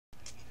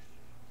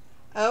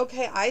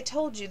Okay, I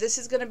told you this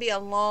is going to be a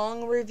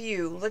long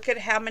review. Look at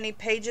how many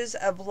pages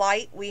of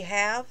light we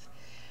have.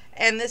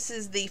 And this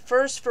is the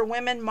First for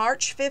Women,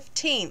 March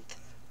 15th,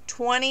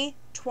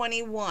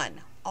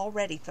 2021.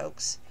 Already,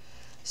 folks.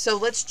 So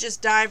let's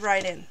just dive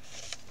right in.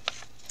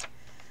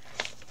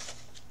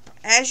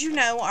 As you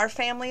know, our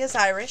family is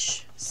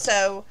Irish.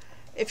 So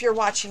if you're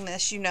watching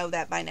this, you know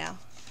that by now.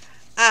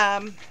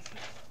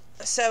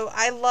 So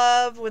I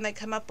love when they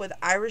come up with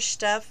Irish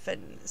stuff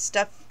and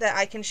stuff that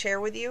I can share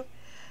with you.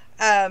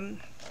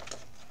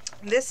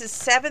 This is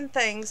 7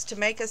 things to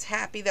make us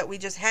happy that we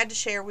just had to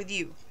share with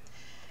you.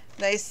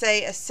 They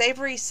say a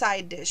savory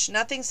side dish.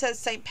 Nothing says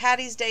St.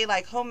 Patty's Day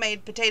like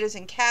homemade potatoes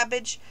and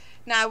cabbage.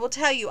 Now, I will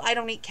tell you, I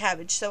don't eat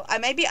cabbage. So I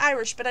may be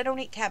Irish, but I don't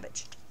eat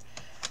cabbage.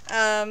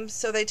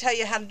 So they tell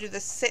you how to do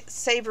the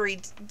savory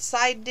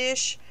side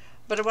dish.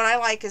 But what I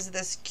like is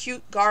this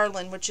cute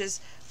garland, which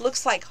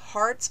looks like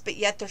hearts, but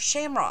yet they're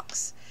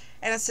shamrocks.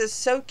 And it says,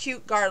 so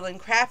cute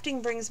garland.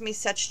 Crafting brings me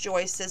such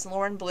joy, says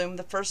Lauren Bloom,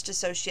 the first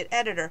associate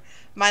editor.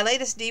 My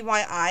latest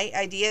DIY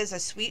idea is a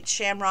sweet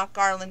shamrock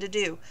garland to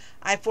do.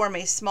 I form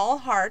a small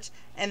heart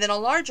and then a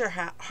larger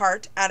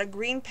heart out of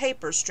green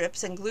paper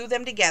strips and glue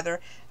them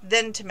together,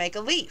 then to make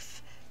a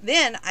leaf.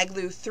 Then I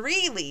glue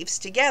 3 leaves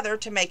together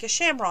to make a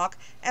shamrock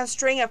and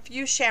string a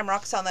few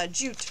shamrocks on the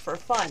jute for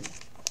fun.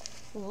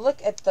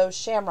 Look at those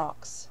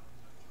shamrocks.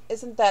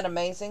 Isn't that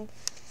amazing?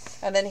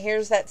 And then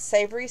here's that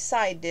savory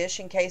side dish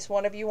in case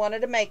one of you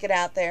wanted to make it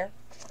out there.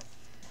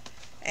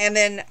 And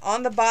then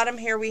on the bottom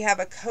here we have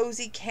a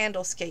cozy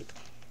candlescape.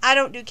 I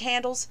don't do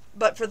candles,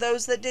 but for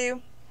those that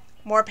do,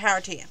 more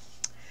power to you.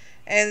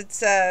 And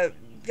it's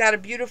got a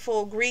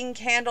beautiful green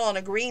candle on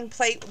a green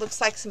plate. Looks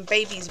like some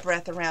baby's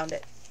breath around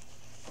it.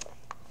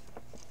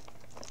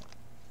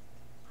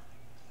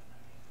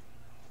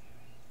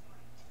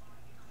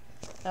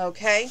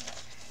 Okay.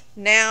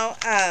 Now,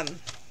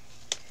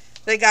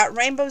 they got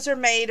rainbows are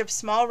made of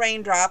small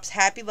raindrops.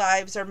 Happy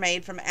lives are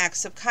made from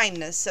acts of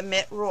kindness.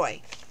 Amit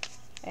Roy.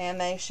 And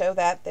they show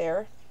that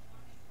there.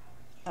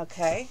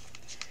 Okay.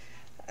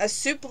 A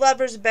soup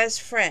lover's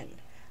best friend.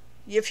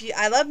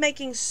 I love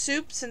making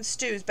soups and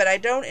stews, but I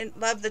don't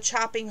love the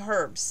chopping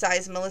herbs,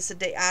 sighs Melissa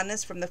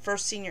DeAnnis from the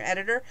first senior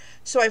editor.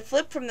 So I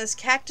flip from this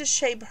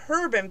cactus-shaped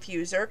herb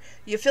infuser.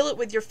 You fill it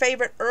with your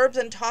favorite herbs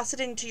and toss it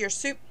into your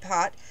soup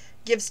pot.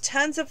 Gives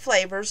tons of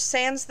flavors,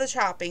 sans the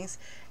choppings,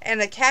 and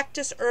the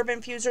cactus herb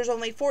infuser is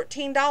only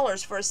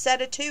 $14 for a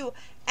set of 2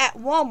 at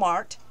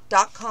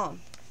Walmart.com.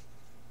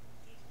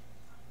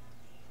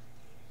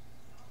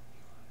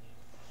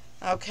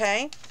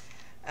 Okay.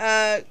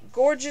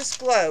 Gorgeous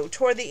glow.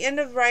 Toward the end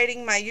of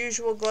writing, my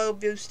usual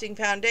glow-boosting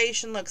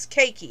foundation looks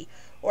cakey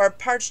or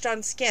parched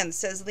on skin,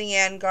 says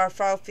Leanne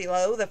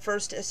Garofalo, the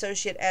first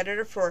associate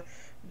editor for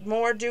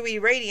More Dewy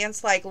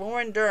Radiance. Like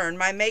Lauren Dern,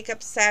 my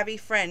makeup-savvy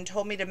friend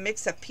told me to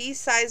mix a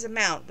pea-size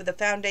amount with a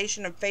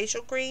foundation of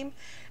facial cream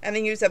and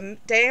then use a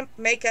damp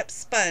makeup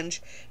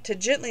sponge to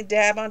gently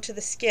dab onto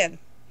the skin.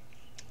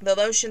 The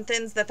lotion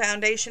thins the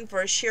foundation for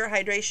a sheer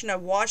hydration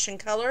of wash and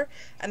color,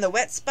 and the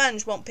wet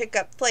sponge won't pick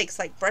up flakes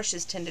like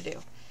brushes tend to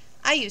do.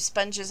 I use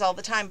sponges all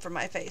the time for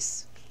my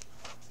face.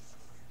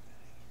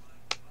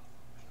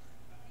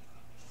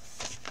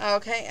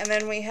 Okay, and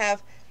then we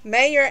have,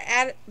 may your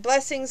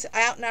blessings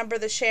outnumber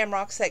the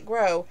shamrocks that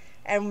grow,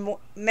 and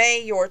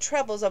may your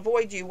troubles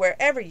avoid you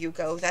wherever you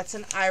go. That's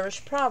an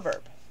Irish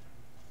proverb.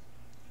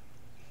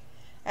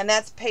 And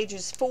that's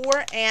pages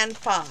 4 and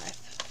 5.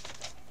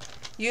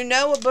 You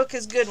know a book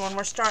is good when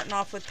we're starting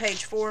off with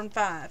page 4 and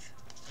 5.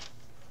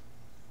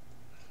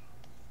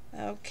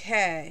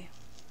 Okay.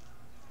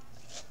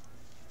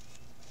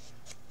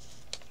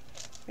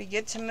 We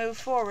get to move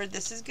forward.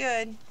 This is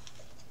good.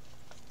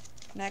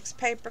 Next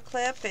paper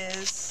clip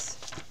is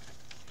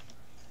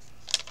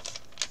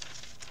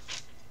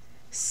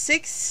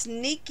 6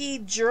 sneaky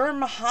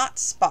germ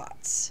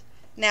hotspots.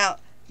 Now,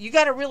 you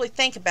got to really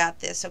think about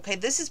this, okay?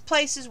 This is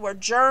places where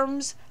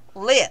germs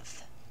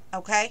live,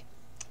 okay?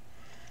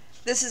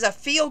 This is a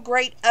Feel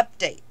Great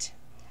update.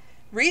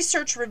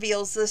 Research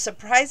reveals the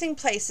surprising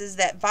places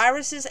that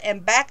viruses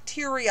and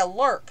bacteria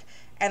lurk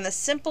and the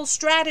simple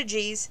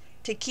strategies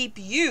to keep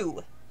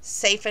you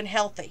safe and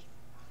healthy.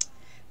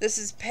 This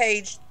is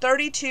page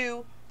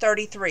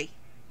 3233.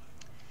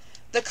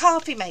 The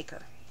coffee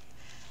maker.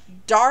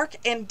 Dark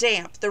and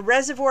damp, the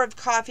reservoir of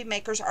coffee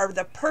makers are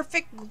the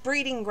perfect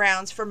breeding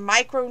grounds for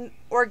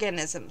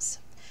microorganisms.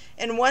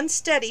 In one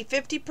study,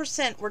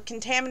 50% were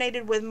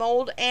contaminated with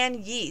mold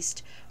and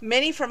yeast,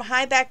 many from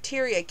high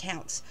bacteria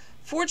counts.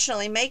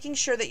 Fortunately, making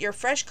sure that your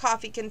fresh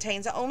coffee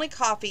contains only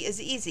coffee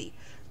is easy.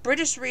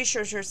 British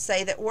researchers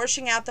say that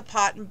washing out the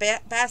pot and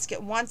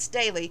basket once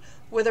daily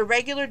with a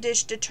regular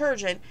dish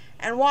detergent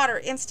and water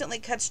instantly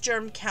cuts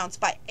germ counts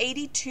by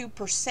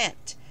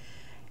 82%.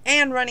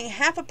 And running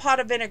half a pot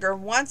of vinegar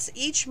once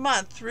each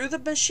month through the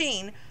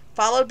machine,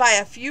 followed by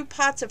a few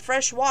pots of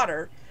fresh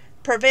water,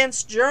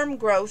 prevents germ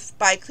growth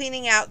by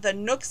cleaning out the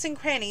nooks and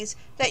crannies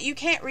that you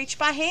can't reach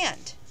by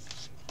hand.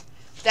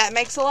 That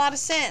makes a lot of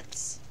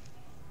sense.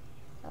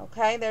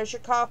 Okay, there's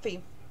your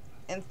coffee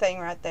and thing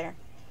right there.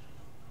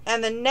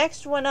 And the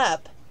next one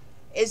up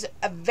is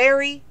a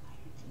very,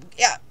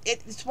 yeah,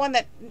 it's one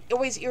that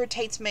always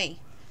irritates me.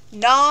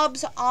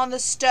 Knobs on the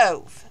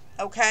stove,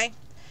 okay?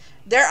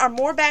 There are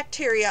more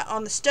bacteria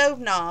on the stove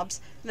knobs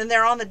than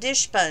there are on the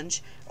dish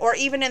sponge or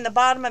even in the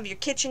bottom of your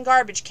kitchen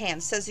garbage can,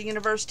 says the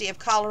University of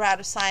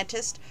Colorado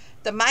scientist.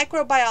 The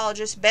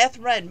microbiologist Beth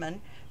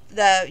Redmond,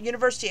 the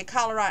University of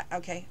Colorado,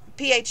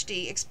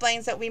 PhD,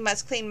 explains that we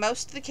must clean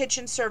most of the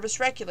kitchen surface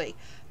regularly,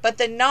 but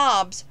the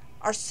knobs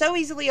are so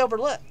easily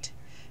overlooked.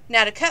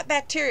 Now, to cut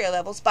bacteria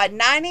levels by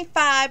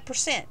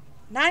 95%,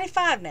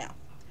 95 now,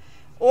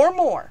 or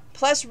more,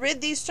 plus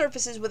rid these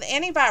surfaces with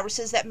any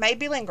viruses that may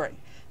be lingering,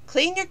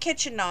 clean your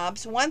kitchen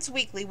knobs once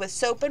weekly with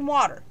soap and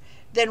water.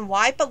 Then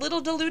wipe a little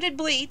diluted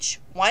bleach,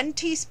 1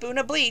 teaspoon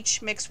of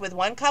bleach mixed with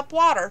 1 cup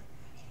water,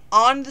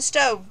 on the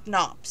stove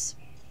knobs.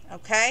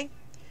 Okay?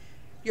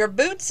 Your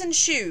boots and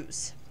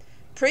shoes.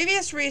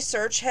 Previous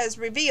research has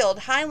revealed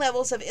high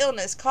levels of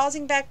illness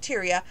causing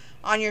bacteria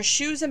on your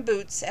shoes and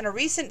boots, and a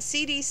recent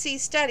CDC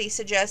study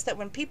suggests that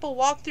when people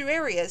walk through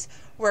areas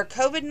where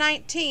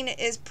COVID-19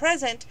 is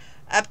present,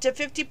 up to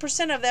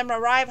 50% of them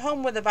arrive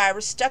home with the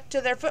virus stuck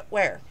to their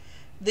footwear.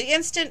 The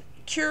instant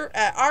cure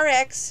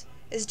RX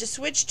is to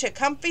switch to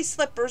comfy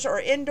slippers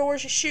or indoor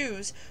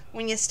shoes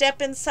when you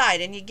step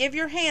inside, and you give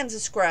your hands a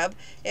scrub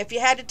if you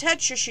had to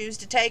touch your shoes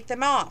to take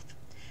them off.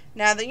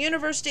 Now, the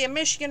University of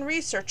Michigan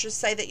researchers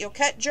say that you'll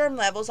cut germ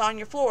levels on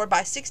your floor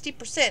by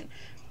 60%,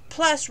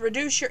 plus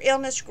reduce your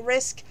illness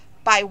risk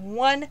by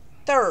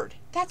 1/3.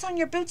 That's on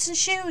your boots and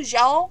shoes,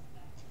 y'all.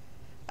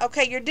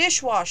 Okay, your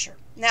dishwasher.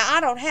 Now, I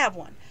don't have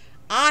one.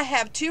 I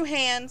have 2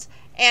 hands,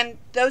 and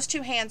those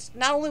 2 hands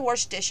not only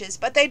wash dishes,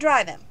 but they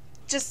dry them.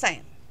 Just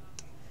saying.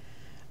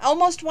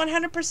 Almost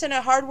 100%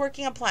 of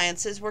hardworking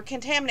appliances were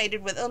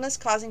contaminated with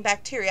illness-causing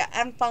bacteria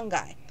and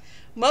fungi.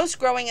 Most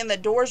growing in the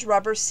door's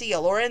rubber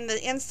seal or in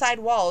the inside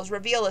walls,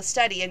 reveal a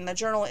study in the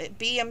journal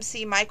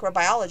BMC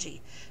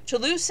Microbiology. To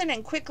loosen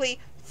and quickly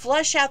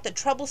flush out the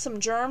troublesome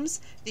germs,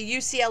 the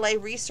UCLA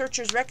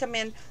researchers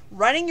recommend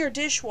running your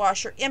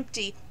dishwasher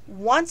empty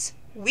once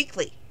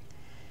weekly.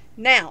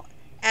 Now,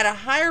 at a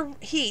higher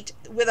heat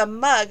with a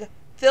mug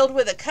filled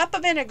with a cup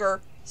of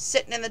vinegar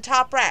sitting in the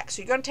top rack.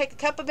 So you're going to take a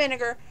cup of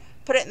vinegar,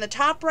 put it in the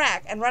top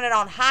rack, and run it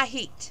on high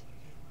heat.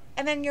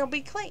 And then you'll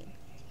be clean.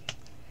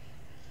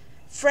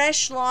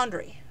 Fresh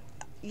laundry.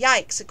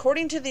 Yikes.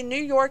 According to the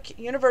New York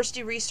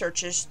University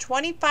researchers,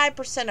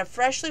 25% of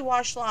freshly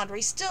washed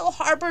laundry still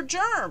harbor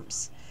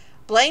germs.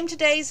 Blame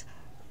today's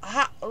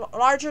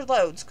larger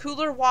loads,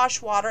 cooler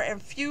wash water,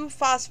 and few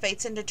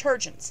phosphates in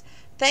detergents.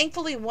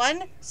 Thankfully,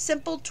 one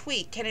simple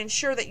tweak can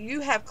ensure that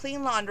you have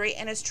clean laundry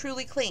and is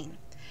truly clean.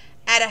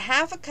 Add a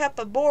half a cup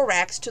of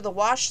borax to the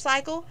wash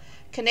cycle.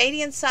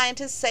 Canadian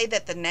scientists say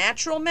that the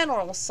natural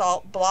mineral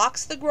salt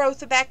blocks the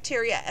growth of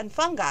bacteria and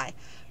fungi,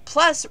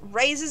 plus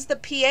raises the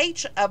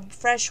pH of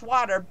fresh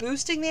water,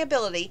 boosting the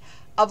ability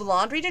of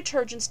laundry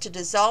detergents to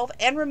dissolve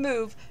and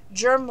remove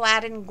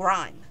germ-laden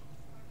grime.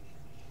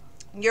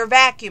 Your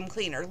vacuum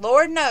cleaner.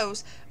 Lord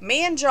knows,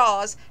 me and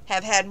Jaws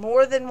have had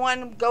more than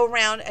one go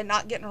round and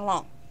not getting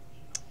along.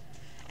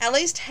 At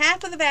least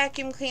half of the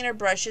vacuum cleaner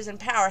brushes and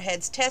power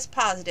heads test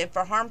positive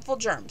for harmful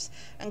germs,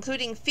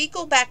 including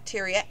fecal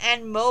bacteria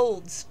and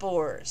mold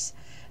spores.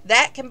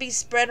 That can be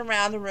spread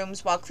around the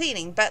rooms while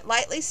cleaning, but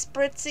lightly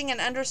spritzing and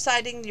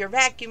undersiding your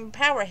vacuum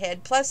power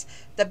head plus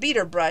the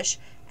beater brush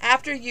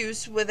after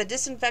use with a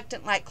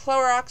disinfectant like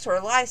Clorox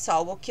or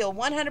Lysol will kill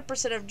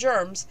 100% of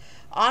germs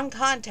on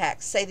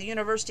contact, say the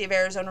University of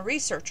Arizona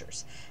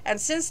researchers.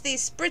 And since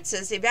these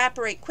spritzes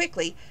evaporate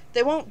quickly,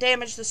 they won't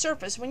damage the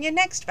surface when you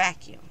next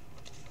vacuum.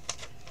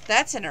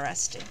 That's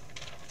interesting.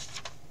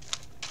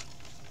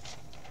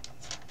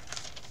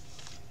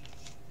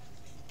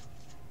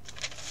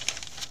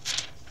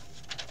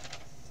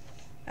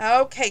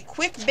 Okay,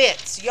 quick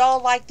bits.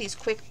 Y'all like these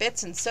quick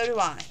bits, and so do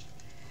I.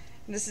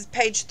 And this is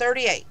page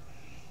 38.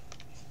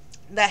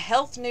 The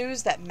health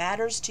news that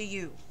matters to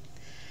you.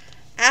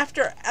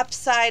 After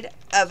upside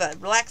of a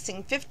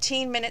relaxing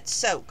 15-minute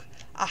soak,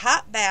 a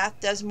hot bath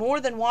does more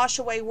than wash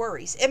away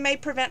worries. It may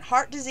prevent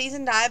heart disease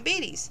and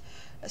diabetes,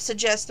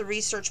 suggests the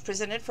research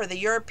presented for the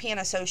European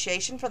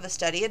Association for the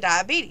Study of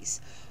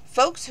Diabetes.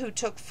 Folks who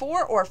took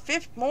 4 or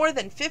more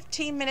than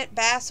 15-minute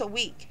baths a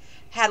week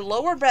had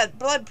lower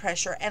blood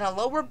pressure and a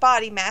lower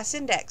body mass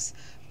index,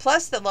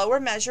 plus the lower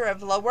measure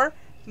of lower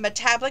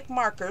metabolic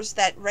markers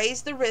that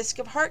raise the risk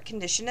of heart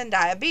condition and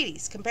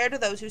diabetes compared to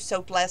those who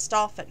soaked less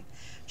often.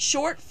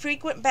 Short,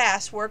 frequent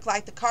baths work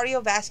like the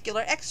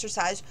cardiovascular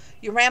exercise.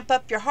 You ramp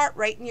up your heart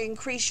rate and you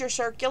increase your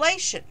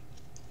circulation.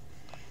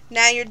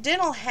 Now, your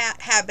dental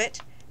habit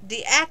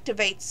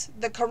deactivates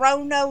the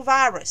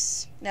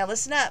coronavirus. Now,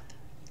 listen up.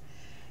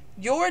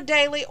 Your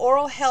daily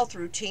oral health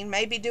routine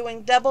may be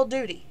doing double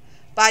duty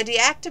by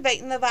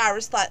deactivating the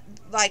virus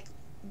like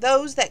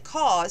those that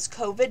cause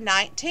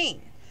COVID-19.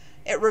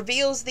 It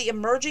reveals the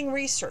emerging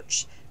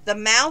research. The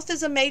mouth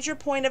is a major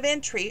point of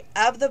entry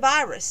of the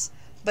virus,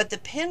 but the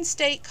Penn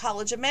State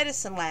College of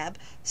Medicine lab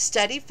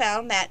study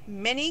found that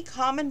many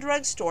common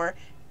drugstore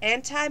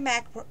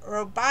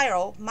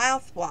antimicrobial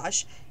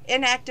mouthwash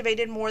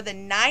inactivated more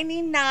than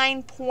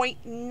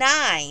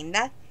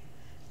 99.9%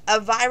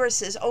 of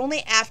viruses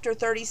only after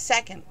 30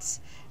 seconds.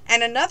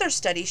 And another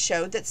study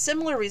showed that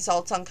similar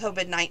results on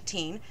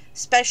COVID-19,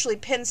 especially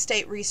Penn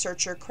State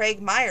researcher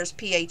Craig Myers,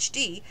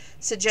 PhD,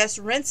 suggests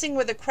rinsing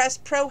with a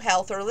Crest Pro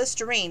Health or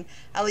Listerine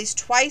at least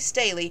twice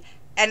daily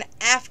and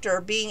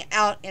after being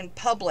out in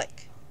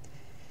public.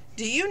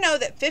 Do you know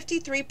that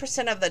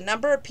 53% of the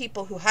number of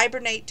people who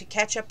hibernate to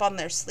catch up on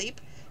their sleep?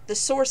 The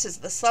source is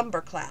the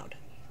slumber cloud.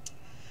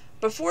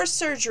 Before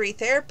surgery,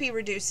 therapy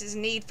reduces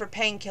need for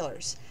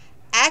painkillers.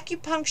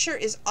 Acupuncture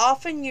is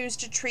often used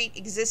to treat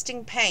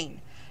existing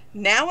pain.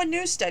 Now a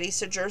new study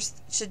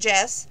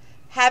suggests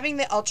having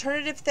the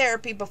alternative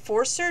therapy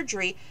before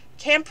surgery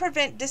can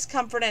prevent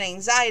discomfort and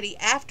anxiety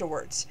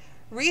afterwards.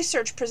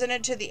 Research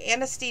presented to the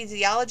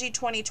Anesthesiology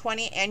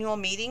 2020 annual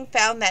meeting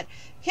found that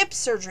hip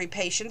surgery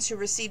patients who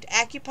received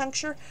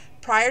acupuncture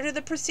prior to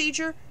the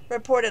procedure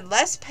reported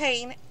less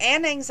pain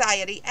and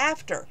anxiety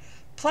after,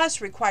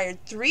 plus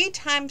required 3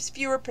 times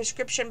fewer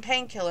prescription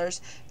painkillers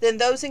than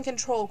those in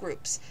control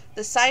groups.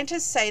 The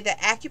scientists say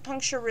that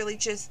acupuncture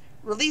releases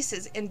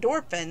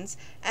endorphins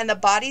and the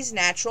body's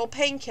natural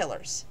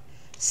painkillers.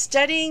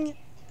 Studying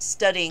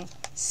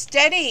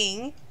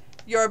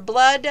your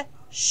blood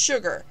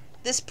sugar.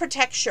 This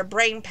protects your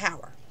brain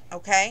power,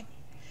 okay?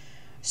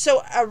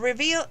 So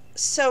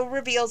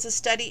reveals a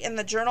study in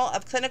the Journal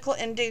of Clinical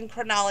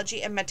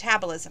Endocrinology and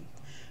Metabolism.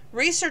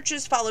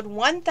 Researchers followed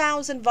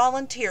 1,000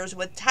 volunteers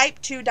with type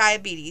 2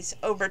 diabetes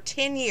over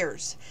 10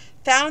 years,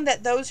 found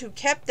that those who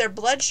kept their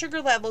blood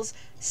sugar levels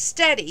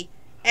steady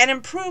and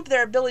improved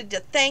their ability to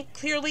think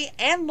clearly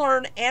and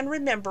learn and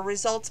remember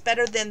results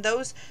better than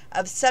those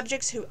of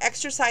subjects who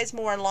exercised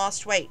more and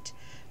lost weight.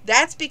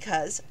 That's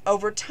because,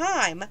 over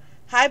time,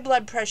 high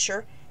blood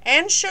pressure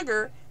and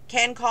sugar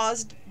can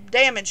cause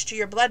damage to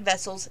your blood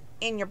vessels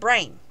in your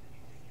brain.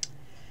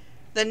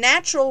 The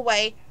natural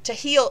way to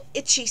heal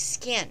itchy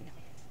skin.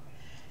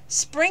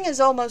 Spring is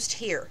almost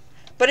here,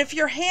 but if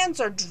your hands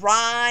are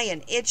dry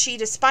and itchy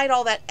despite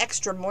all that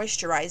extra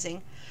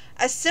moisturizing,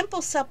 a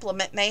simple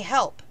supplement may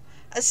help.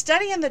 A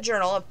study in the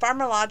Journal of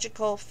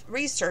Pharmacological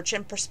Research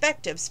and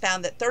Perspectives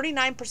found that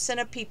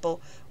 39% of people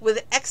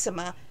with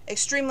eczema,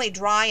 extremely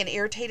dry and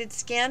irritated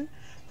skin,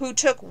 who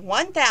took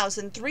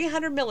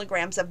 1,300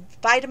 milligrams of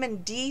vitamin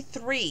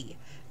D3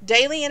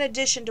 daily in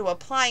addition to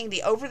applying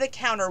the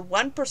over-the-counter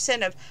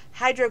 1% of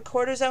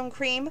hydrocortisone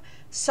cream,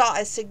 saw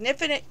a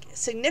significant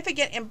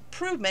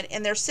improvement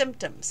in their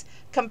symptoms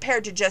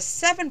compared to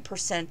just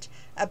 7%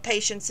 of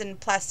patients in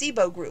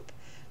placebo group.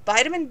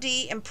 Vitamin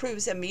D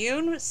improves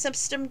immune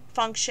system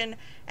function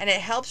and it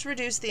helps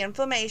reduce the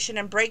inflammation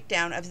and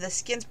breakdown of the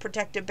skin's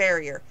protective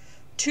barrier.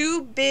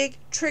 2 big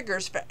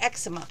triggers for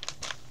eczema.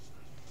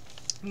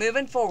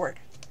 Moving forward.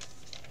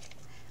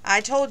 I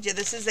told you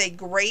this is a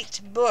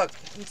great book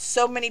in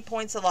so many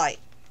points of light.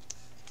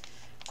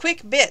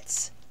 Quick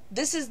bits.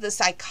 This is the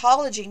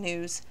psychology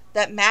news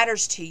that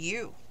matters to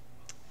you.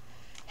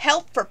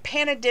 Help for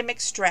pandemic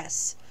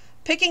stress.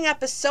 Picking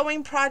up a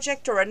sewing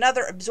project or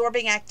another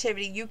absorbing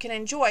activity you can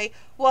enjoy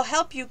will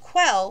help you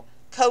quell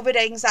COVID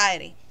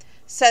anxiety,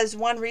 says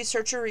one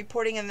researcher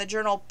reporting in the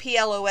journal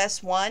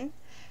PLOS One.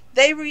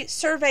 They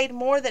surveyed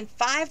more than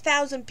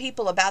 5,000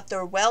 people about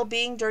their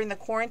well-being during the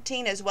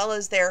quarantine as well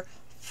as their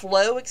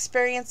flow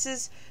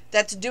experiences,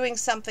 that's doing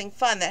something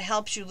fun that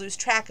helps you lose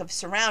track of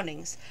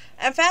surroundings,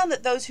 and found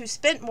that those who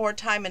spent more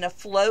time in a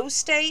flow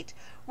state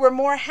were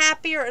more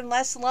happier and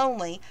less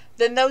lonely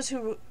than those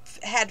who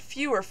had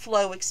fewer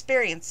flow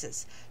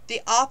experiences.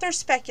 The author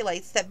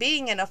speculates that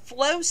being in a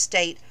flow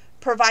state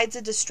provides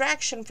a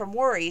distraction from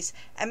worries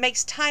and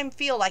makes time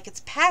feel like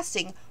it's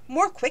passing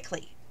more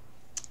quickly.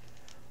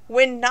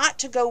 When not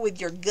to go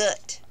with your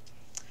gut.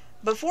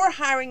 Before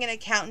hiring an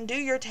accountant, do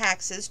your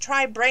taxes.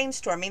 Try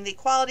brainstorming the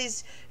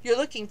qualities you're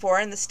looking for.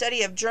 In the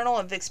study of Journal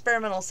of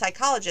Experimental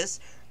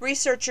Psychologists,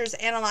 researchers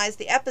analyzed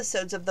the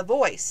episodes of The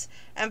Voice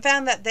and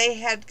found that they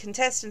had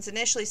contestants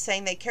initially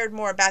saying they cared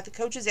more about the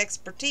coach's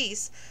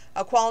expertise,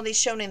 a quality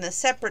shown in the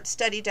separate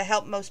study to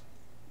help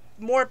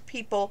more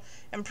people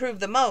improve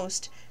the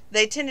most.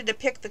 They tended to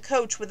pick the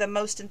coach with the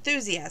most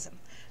enthusiasm.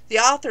 The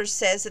author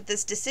says that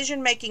this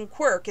decision-making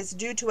quirk is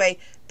due to a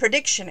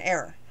prediction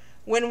error.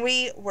 When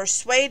we were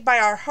swayed by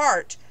our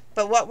heart,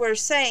 but what we're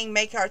saying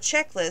make our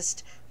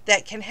checklist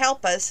that can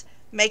help us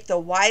make the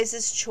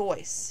wisest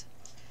choice.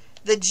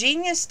 The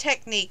genius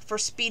technique for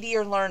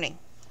speedier learning.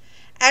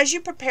 As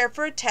you prepare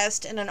for a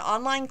test in an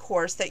online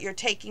course that you're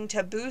taking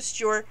to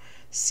boost your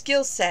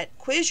skill set,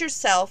 quiz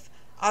yourself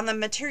on the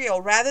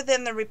material rather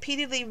than the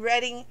repeatedly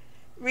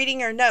reading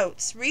your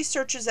notes.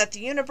 Researchers at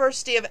the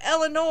University of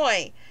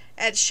Illinois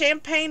at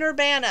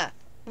Champaign-Urbana,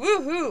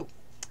 woohoo,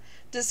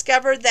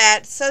 discovered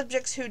that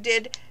subjects who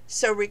did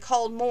so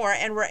recalled more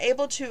and were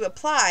able to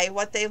apply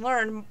what they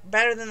learned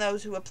better than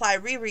those who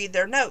reread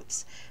their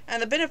notes,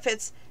 and the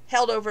benefits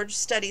held over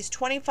study's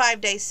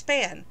 25-day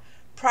span.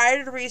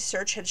 Prior to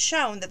research had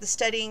shown that the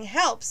studying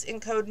helps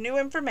encode new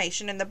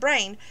information in the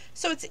brain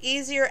so it's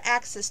easier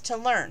access to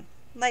learn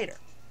later.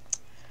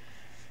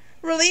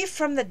 Relief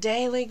from the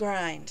daily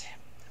grind.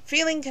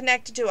 Feeling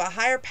connected to a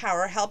higher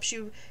power helps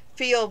you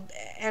feel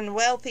and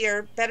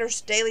wealthier, better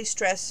daily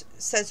stress,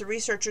 says the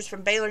researchers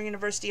from Baylor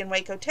University in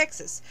Waco,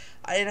 Texas,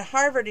 and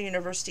Harvard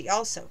University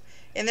also.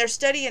 In their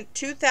study in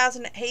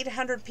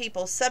 2,800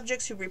 people,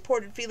 subjects who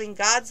reported feeling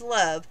God's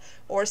love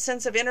or a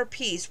sense of inner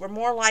peace were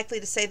more likely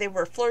to say they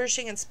were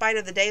flourishing in spite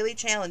of the daily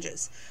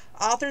challenges.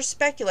 Authors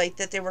speculate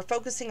that they were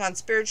focusing on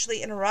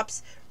spiritually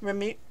interrupts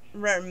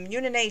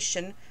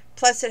rumination,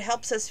 plus it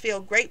helps us feel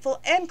grateful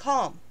and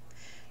calm.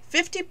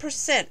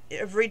 50%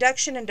 of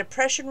reduction in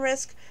depression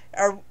risk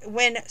are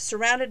when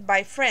surrounded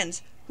by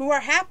friends who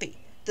are happy.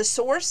 The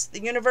source,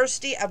 the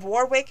University of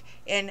Warwick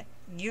in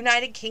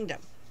United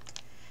Kingdom.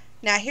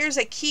 Now here's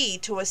a key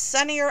to a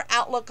sunnier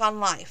outlook on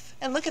life.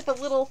 And look at the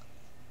little,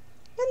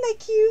 isn't they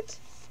cute?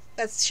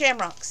 That's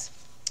shamrocks.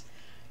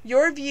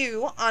 Your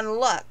view on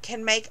luck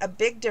can make a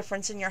big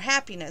difference in your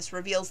happiness,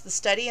 reveals the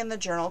study in the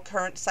journal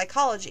Current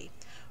Psychology.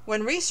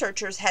 When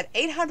researchers had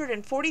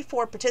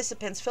 844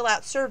 participants fill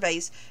out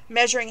surveys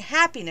measuring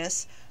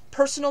happiness,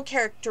 personal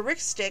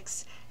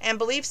characteristics, and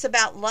beliefs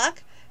about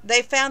luck,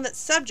 they found that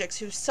subjects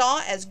who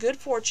saw as good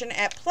fortune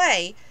at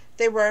play,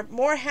 they were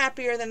more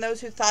happier than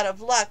those who thought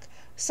of luck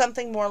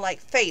something more like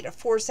fate, a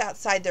force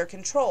outside their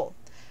control.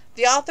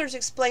 The authors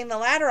explain the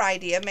latter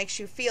idea makes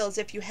you feel as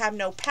if you have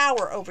no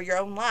power over your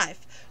own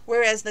life,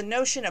 whereas the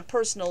notion of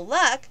personal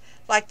luck,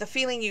 like the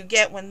feeling you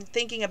get when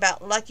thinking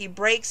about lucky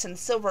breaks and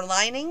silver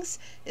linings,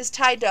 is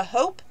tied to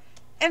hope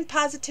and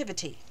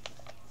positivity.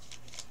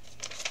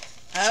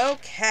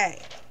 Okay.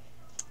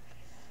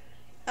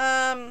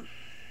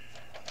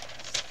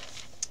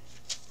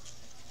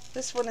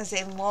 This one is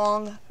a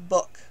long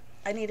book.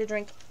 I need a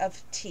drink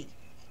of tea.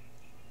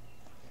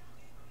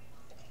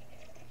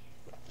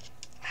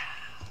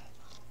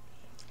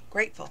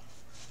 Grateful.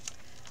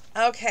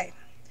 Okay.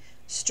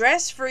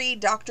 Stress-free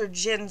Dr.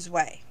 Jen's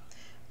Way.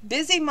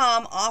 Busy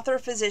mom, author,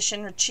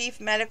 physician, or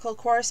chief medical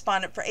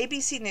correspondent for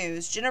ABC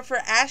News, Jennifer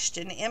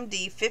Ashton,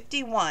 MD,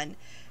 51,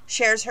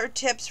 shares her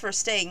tips for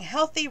staying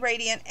healthy,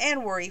 radiant,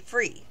 and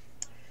worry-free.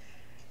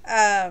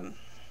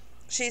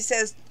 She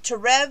says to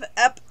rev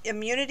up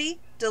immunity,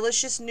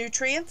 delicious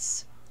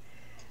nutrients,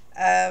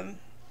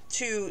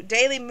 to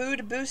daily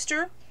mood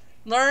booster,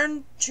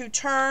 learn to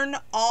turn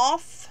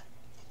off,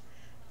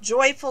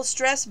 joyful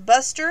stress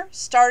buster,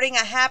 starting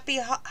a happy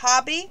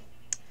hobby,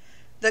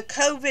 the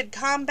COVID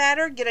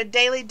combater, get a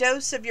daily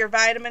dose of your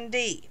vitamin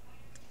D.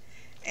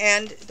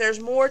 And there's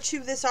more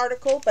to this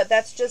article, but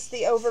that's just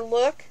the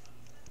overlook.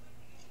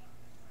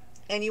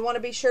 And you want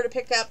to be sure to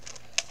pick up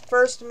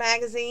First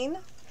Magazine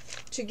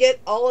to get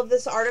all of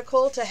this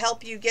article to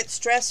help you get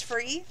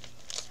stress-free.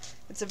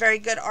 It's a very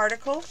good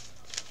article.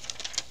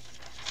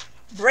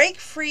 Break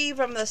free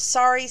from the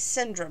sorry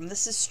syndrome.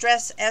 This is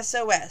Stress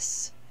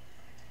SOS.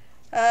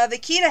 The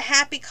key to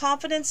happy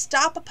confidence,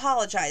 stop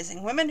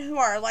apologizing. Women who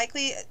are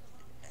likely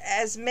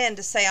as men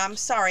to say, I'm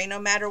sorry, no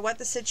matter what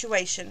the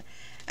situation.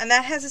 And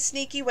that has a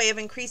sneaky way of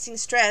increasing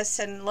stress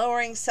and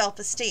lowering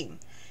self-esteem.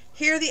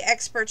 Here the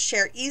experts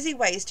share easy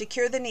ways to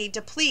cure the need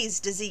to please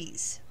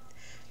disease.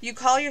 You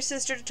call your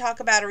sister to talk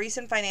about a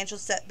recent financial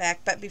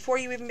setback, but before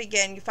you even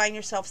begin, you find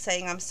yourself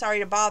saying, I'm sorry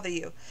to bother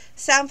you.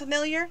 Sound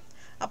familiar?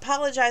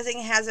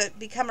 Apologizing has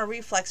become a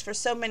reflex for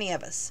so many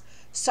of us.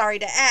 Sorry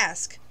to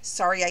ask.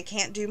 Sorry I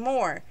can't do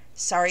more.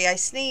 Sorry I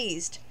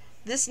sneezed.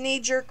 This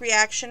knee-jerk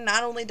reaction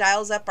not only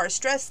dials up our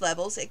stress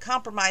levels, it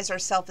compromises our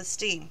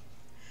self-esteem.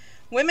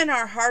 Women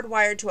are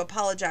hardwired to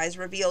apologize,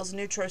 reveals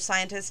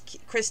neuroscientist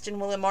Kristen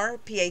Willimore,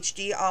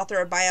 PhD, author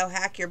of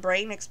Biohack Your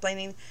Brain,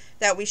 explaining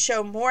that we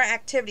show more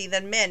activity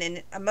than men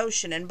in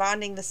emotion and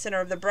bonding the center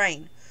of the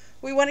brain.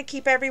 We want to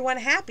keep everyone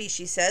happy,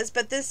 she says,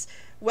 but this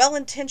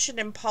well-intentioned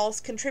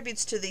impulse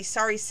contributes to the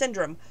sorry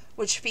syndrome,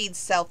 which feeds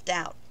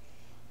self-doubt.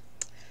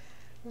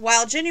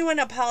 While genuine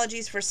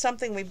apologies for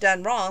something we've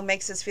done wrong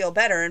makes us feel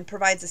better and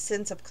provides a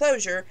sense of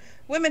closure,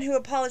 women who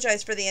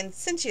apologize for the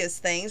insidious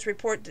things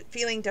report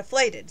feeling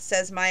deflated,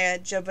 says Maya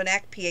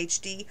Jovanek,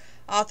 PhD,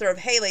 author of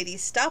Hey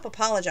Ladies, Stop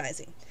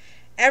Apologizing.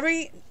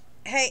 Every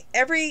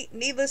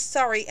needless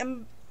sorry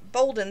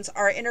emboldens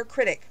our inner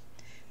critic.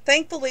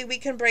 Thankfully, we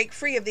can break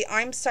free of the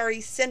I'm sorry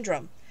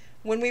syndrome.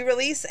 When we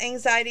release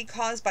anxiety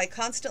caused by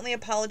constantly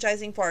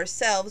apologizing for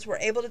ourselves, we're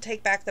able to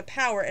take back the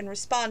power and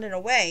respond in a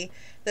way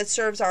that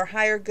serves our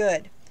higher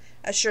good,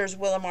 assures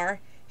Willimore.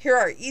 Here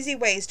are easy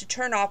ways to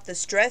turn off the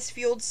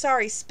stress-fueled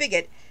sorry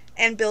spigot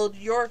and build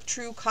your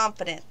true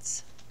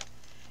confidence.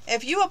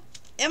 If you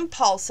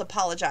impulse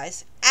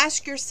apologize,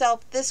 ask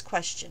yourself this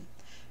question.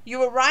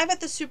 You arrive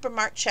at the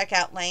supermarket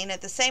checkout lane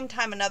at the same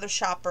time another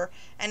shopper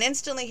and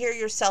instantly hear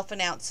yourself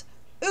announce,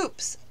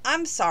 "Oops,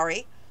 I'm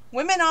sorry."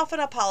 Women often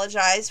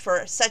apologize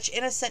for such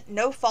innocent,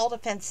 no-fault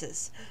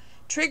offenses,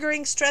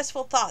 triggering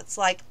stressful thoughts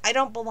like, I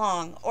don't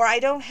belong, or I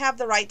don't have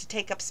the right to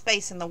take up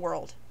space in the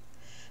world.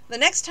 The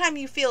next time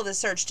you feel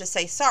this urge to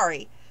say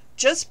sorry,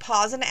 just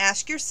pause and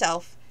ask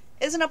yourself,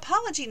 is an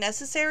apology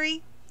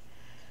necessary?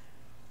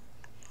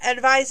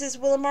 advises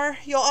Willamore,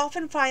 you'll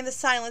often find the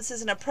silence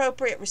is an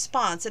appropriate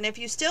response, and if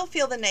you still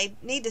feel the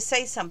need to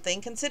say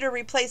something, consider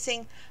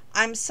replacing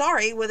 "I'm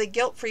sorry" with a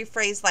guilt-free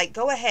phrase like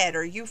 "go ahead"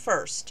 or "you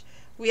first."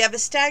 We have a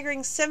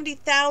staggering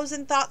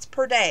 70,000 thoughts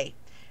per day,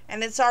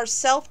 and it's our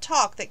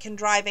self-talk that can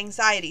drive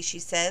anxiety, she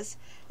says.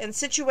 In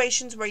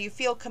situations where you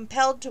feel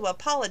compelled to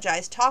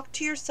apologize, talk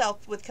to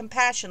yourself with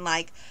compassion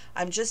like,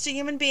 "I'm just a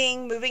human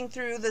being moving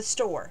through the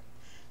store."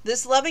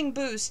 This loving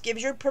boost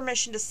gives you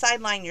permission to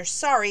sideline your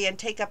sorry and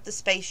take up the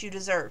space you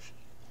deserve.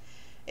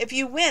 If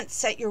you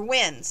wince at your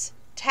wins,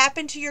 tap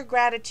into your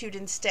gratitude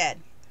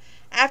instead.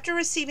 After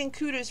receiving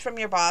kudos from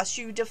your boss,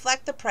 you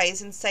deflect the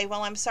praise and say,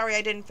 "Well, I'm sorry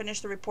I didn't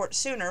finish the report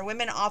sooner."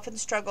 Women often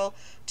struggle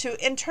to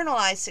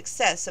internalize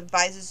success,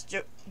 advises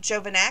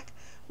Jovanak.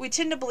 We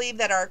tend to believe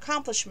that our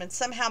accomplishments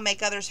somehow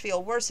make others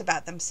feel worse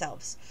about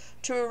themselves.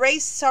 To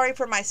erase "sorry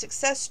for my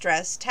success"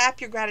 stress,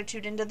 tap your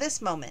gratitude into this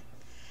moment.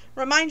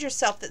 Remind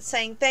yourself that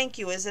saying thank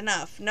you is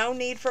enough. No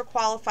need for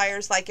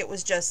qualifiers like "it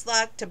was just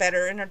luck." To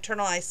better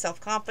internalize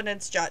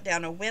self-confidence, jot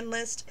down a win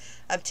list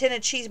of 10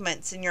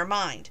 achievements in your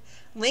mind.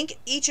 Link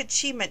each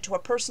achievement to a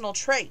personal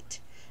trait,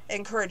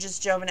 encourages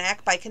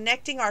Jovanak, by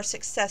connecting our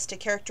success to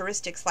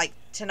characteristics like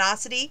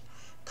tenacity,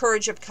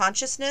 courage of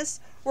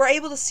consciousness. We're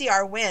able to see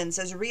our wins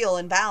as real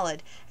and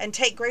valid and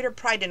take greater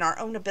pride in our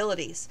own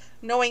abilities.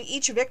 Knowing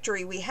each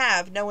victory we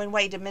have no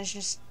way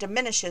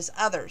diminishes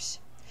others.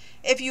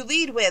 If you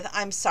lead with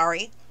 "I'm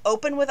sorry,"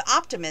 open with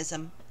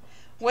optimism.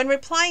 When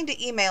replying to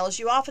emails,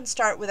 you often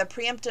start with a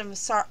preemptive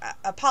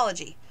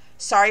apology.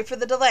 "Sorry for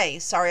the delay.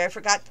 Sorry I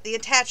forgot the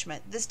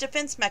attachment." This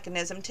defense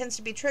mechanism tends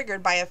to be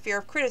triggered by a fear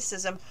of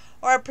criticism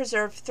or a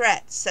perceived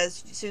threat,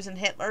 says Susan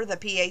Hitler, the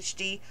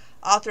PhD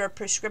author of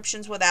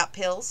Prescriptions Without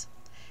Pills.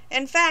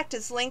 In fact,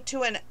 it's linked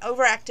to an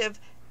overactive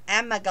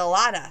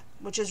amygdala,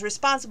 which is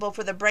responsible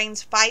for the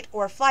brain's fight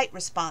or flight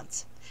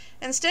response.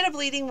 Instead of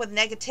leading with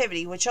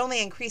negativity, which only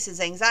increases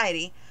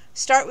anxiety,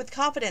 start with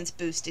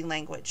confidence-boosting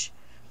language.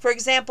 For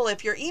example,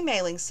 if you're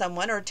emailing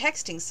someone or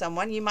texting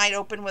someone, you might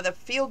open with a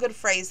feel-good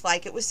phrase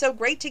like, "It was so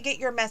great to get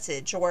your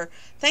message," or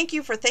 "Thank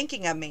you for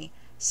thinking of me."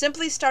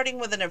 Simply starting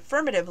with an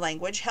affirmative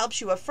language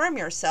helps you affirm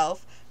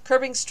yourself,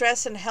 curbing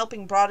stress and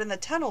helping broaden the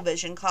tunnel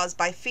vision caused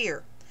by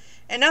fear.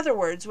 In other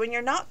words, when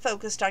you're not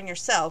focused on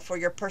yourself or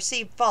your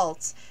perceived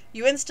faults,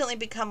 you instantly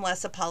become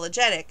less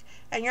apologetic,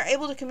 and you're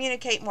able to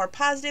communicate more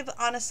positive,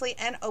 honestly,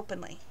 and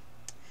openly.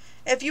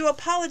 If you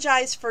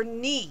apologize for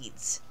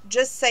needs,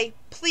 just say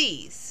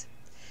 "please."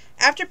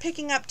 After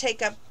picking up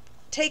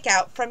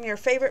takeout from your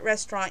favorite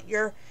restaurant,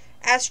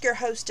 ask your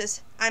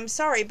hostess, "I'm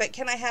sorry, but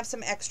can I have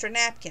some extra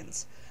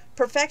napkins?"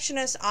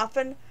 Perfectionists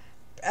often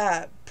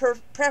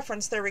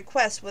preference their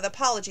requests with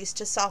apologies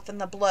to soften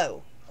the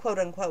blow, quote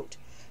unquote.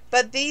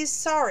 But these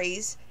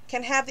sorries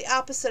can have the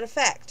opposite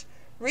effect.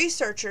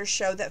 Researchers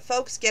show that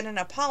folks get an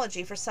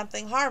apology for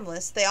something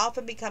harmless, they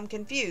often become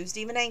confused,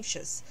 even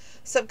anxious.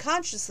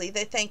 Subconsciously,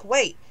 they think,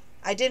 "Wait,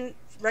 I didn't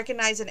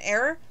recognize an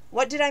error?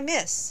 What did I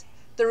miss?"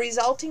 The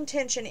resulting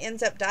tension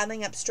ends up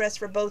dialing up stress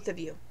for both of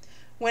you.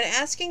 When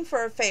asking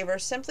for a favor,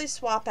 simply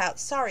swap out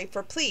 "sorry"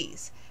 for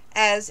 "please,"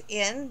 as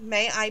in,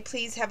 "May I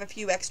please have a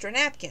few extra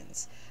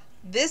napkins?"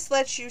 This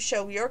lets you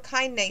show your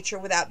kind nature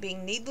without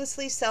being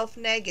needlessly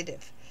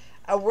self-negative.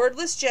 A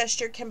wordless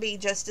gesture can be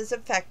just as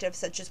effective,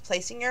 such as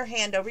placing your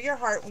hand over your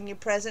heart when you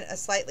present a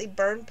slightly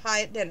burned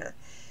pie at dinner.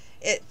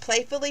 It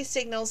playfully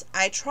signals,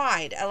 "I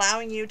tried,"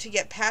 allowing you to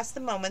get past the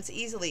moments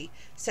easily,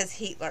 says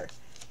Hitler.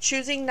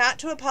 Choosing not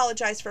to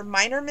apologize for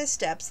minor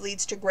missteps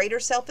leads to greater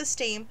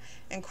self-esteem,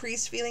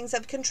 increased feelings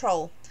of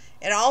control.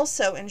 It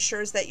also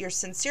ensures that your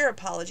sincere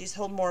apologies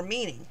hold more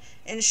meaning.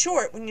 In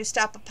short, when you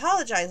stop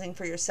apologizing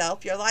for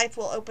yourself, your life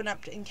will open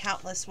up in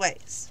countless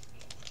ways.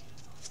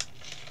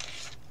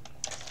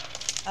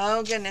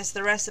 Oh goodness,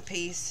 the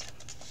recipes.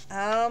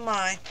 Oh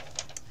my.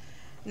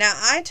 Now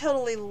I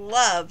totally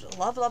love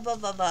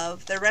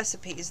their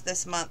recipes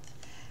this month.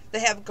 They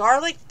have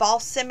garlic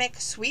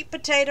balsamic sweet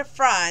potato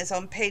fries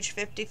on page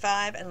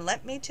 55, and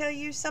let me tell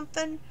you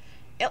something,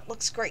 it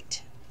looks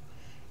great.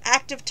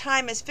 Active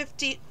time is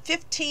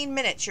 15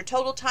 minutes. Your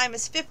total time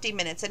is 50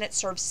 minutes, and it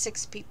serves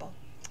 6 people.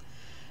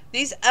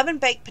 These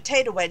oven-baked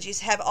potato wedgies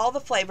have all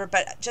the flavor,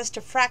 but just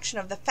a fraction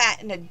of the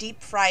fat in a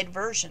deep-fried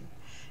version.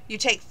 You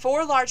take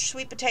 4 large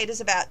sweet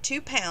potatoes, about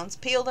 2 pounds,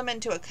 peel them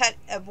into a cut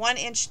of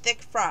 1-inch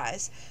thick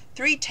fries,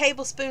 3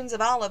 tablespoons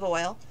of olive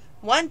oil,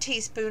 1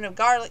 teaspoon of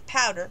garlic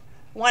powder,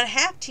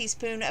 1/2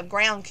 teaspoon of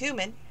ground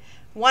cumin,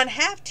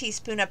 1/2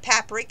 teaspoon of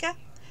paprika,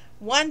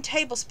 1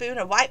 tablespoon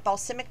of white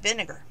balsamic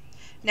vinegar.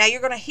 Now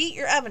you're going to heat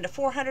your oven to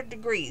 400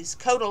 degrees.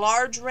 Coat a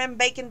large rim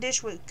baking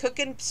dish with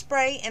cooking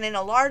spray, and in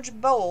a large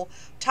bowl,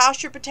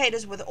 toss your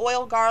potatoes with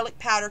oil, garlic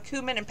powder,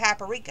 cumin, and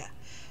paprika.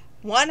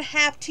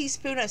 1/2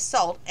 teaspoon of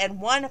salt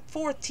and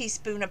 1/4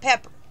 teaspoon of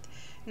pepper.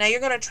 Now you're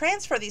going to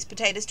transfer these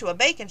potatoes to a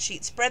baking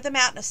sheet. Spread them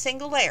out in a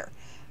single layer.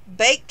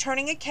 Bake,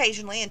 turning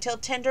occasionally until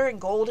tender and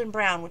golden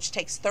brown, which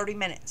takes 30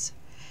 minutes.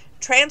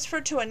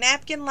 Transfer to a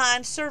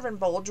napkin-lined serving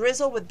bowl.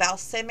 Drizzle with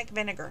balsamic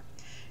vinegar.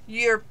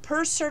 Your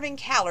per serving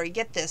calorie,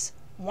 get this,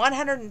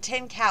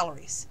 110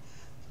 calories.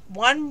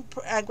 1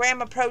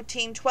 gram of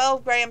protein,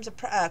 12 grams of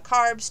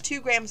carbs,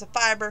 2 grams of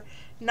fiber,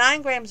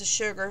 9 grams of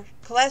sugar,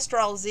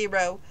 cholesterol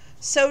 0,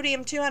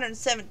 sodium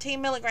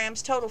 217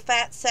 milligrams, total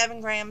fat 7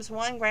 grams,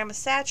 1 gram of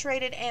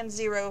saturated, and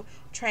 0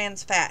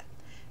 trans fat.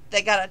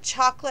 They got a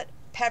chocolate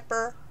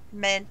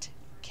peppermint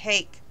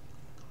cake.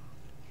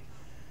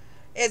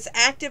 Its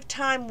active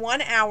time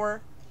 1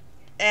 hour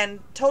and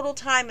total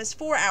time is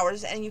 4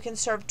 hours, and you can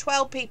serve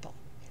 12 people.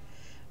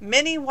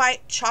 Mini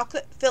white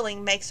chocolate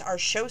filling makes our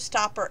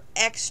showstopper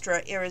extra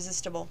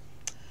irresistible.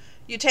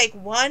 You take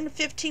 1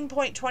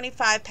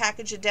 15.25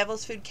 package of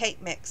Devil's Food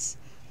cake mix,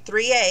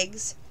 3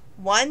 eggs,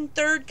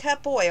 1/3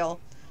 cup oil,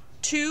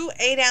 2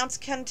 8-ounce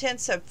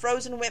contents of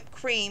frozen whipped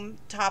cream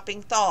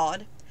topping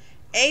thawed,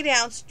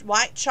 8-ounce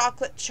white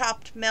chocolate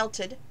chopped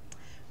melted,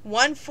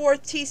 1/4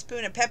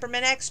 teaspoon of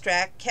peppermint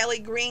extract, Kelly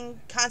Green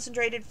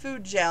concentrated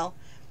food gel,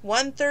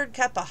 1/3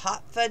 cup of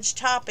hot fudge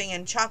topping,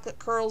 and chocolate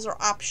curls are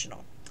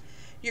optional.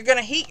 You're going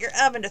to heat your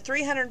oven to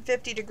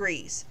 350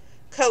 degrees.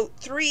 Coat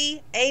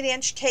 3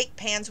 8-inch cake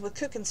pans with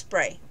cooking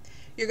spray.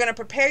 You're going to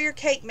prepare your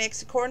cake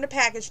mix according to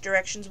package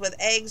directions with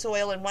eggs,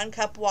 oil, and 1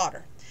 cup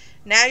water.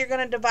 Now you're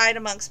going to divide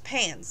amongst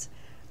pans.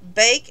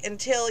 Bake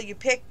until you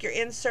pick your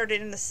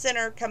inserted in the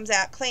center comes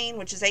out clean,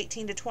 which is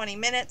 18 to 20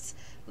 minutes.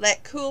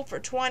 Let cool for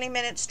 20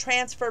 minutes.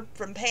 Transfer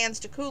from pans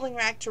to cooling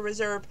rack to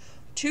reserve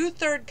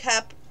 2/3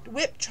 cup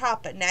whipped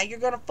topping. Now you're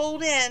going to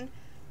fold in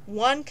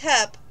 1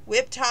 cup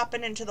whipped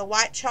topping into the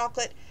white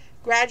chocolate,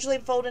 gradually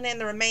folding in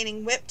the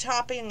remaining whipped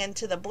topping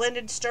into the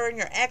blended, stirring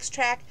your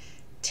extract.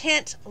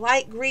 Tint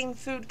light green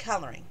food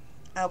coloring.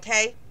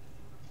 Okay?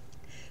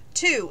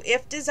 2.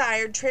 If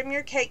desired, trim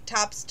your cake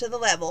tops to the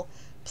level.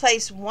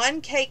 Place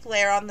 1 cake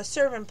layer on the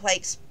serving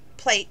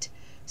plate.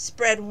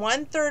 Spread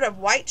 1/3 of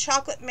white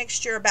chocolate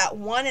mixture, about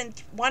 1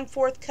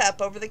 1/4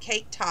 cup, over the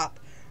cake top.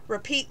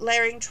 Repeat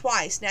layering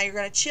twice. Now you're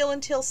going to chill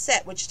until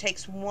set, which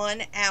takes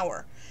 1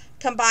 hour.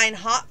 Combine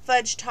hot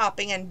fudge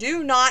topping and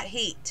do not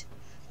heat.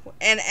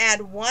 And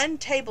add 1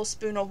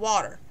 tablespoon of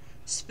water.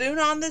 Spoon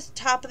on the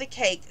top of the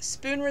cake.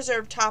 Spoon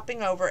reserve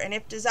topping over, and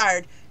if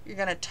desired, you're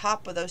going to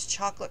top with those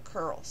chocolate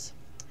curls.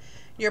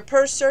 Your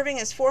per serving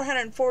is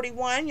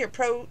 441. Your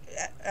pro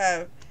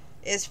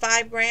is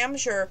 5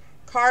 grams. Your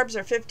carbs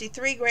are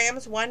 53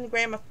 grams, 1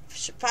 gram of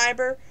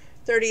fiber,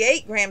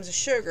 38 grams of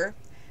sugar.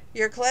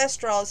 Your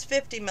cholesterol is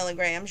 50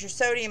 milligrams. Your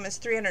sodium is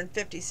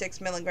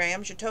 356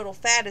 milligrams. Your total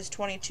fat is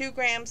 22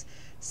 grams.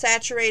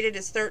 Saturated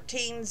is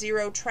 13,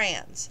 0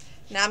 trans.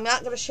 Now I'm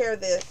not going to share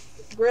the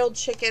grilled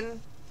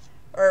chicken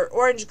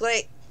or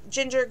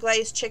ginger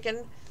glazed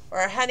chicken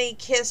or honey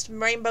kissed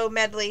rainbow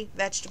medley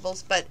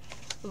vegetables, but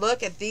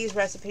look at these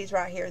recipes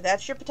right here.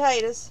 That's your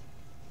potatoes.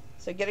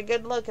 So get a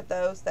good look at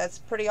those. That's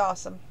pretty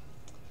awesome.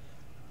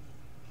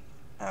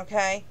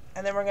 Okay,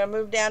 and then we're going to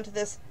move down to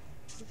this.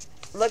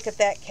 Look at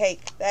that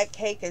cake. That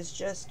cake is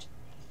just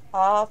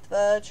off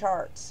the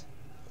charts.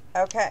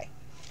 Okay,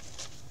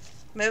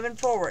 moving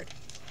forward.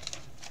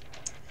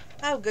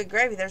 Oh, good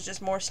gravy. There's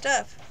just more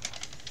stuff.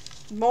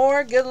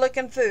 More good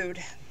looking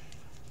food.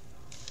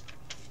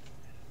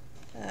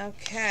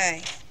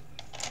 Okay.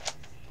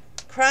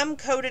 Crumb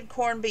coated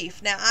corned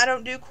beef. Now, I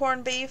don't do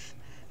corned beef,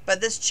 but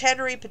this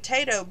cheddary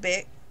potato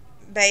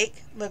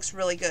bake looks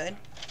really good.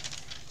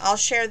 I'll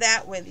share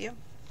that with you.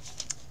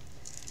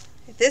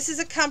 This is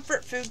a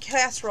comfort food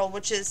casserole,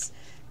 which is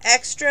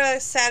extra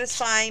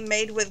satisfying,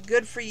 made with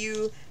good for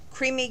you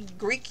creamy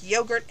Greek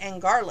yogurt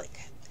and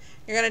garlic.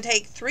 You're going to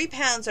take 3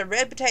 pounds of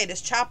red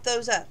potatoes, chop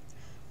those up,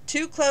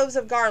 2 cloves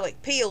of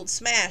garlic, peeled,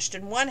 smashed,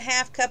 and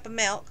 1/2 cup of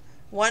milk,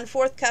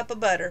 1/4 cup of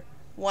butter,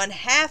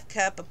 1/2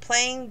 cup of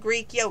plain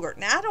Greek yogurt.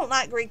 Now, I don't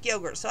like Greek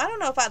yogurt, so I don't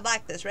know if I'd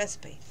like this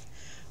recipe.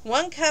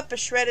 1 cup of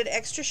shredded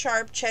extra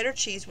sharp cheddar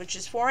cheese, which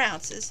is 4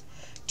 ounces,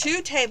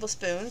 2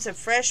 tablespoons of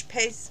fresh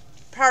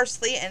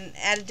parsley and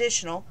add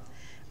additional,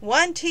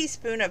 1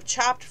 teaspoon of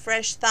chopped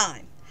fresh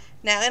thyme.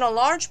 Now, in a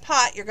large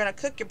pot, you're going to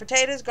cook your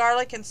potatoes,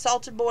 garlic, and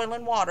salted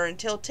boiling water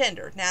until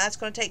tender. Now, that's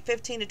going to take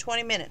 15 to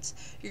 20 minutes.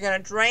 You're going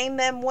to drain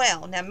them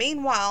well. Now,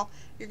 meanwhile,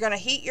 you're going to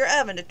heat your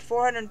oven to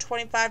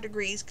 425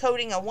 degrees,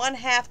 coating a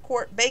 1/2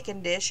 quart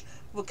baking dish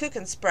with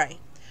cooking spray.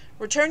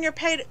 Return your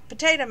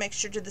potato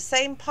mixture to the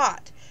same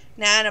pot.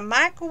 Now, in a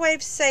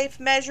microwave-safe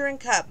measuring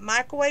cup,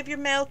 microwave your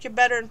milk, your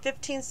butter in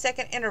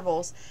 15-second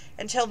intervals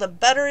until the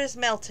butter is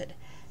melted.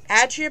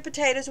 Add to your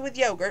potatoes with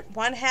yogurt,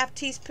 1/2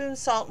 teaspoon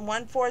salt and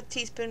 1/4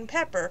 teaspoon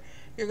pepper.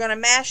 You're going to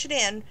mash it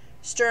in,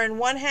 stir in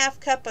 1/2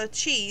 cup of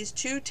cheese,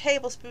 2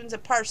 tablespoons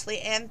of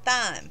parsley, and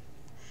thyme.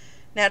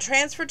 Now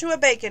transfer to a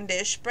baking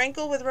dish,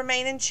 sprinkle with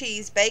remaining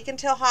cheese, bake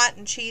until hot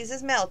and cheese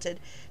is melted.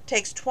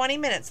 Takes 20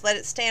 minutes. Let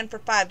it stand for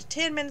 5 to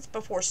 10 minutes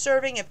before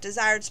serving. If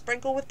desired,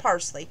 sprinkle with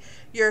parsley.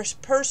 Your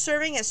per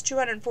serving is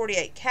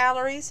 248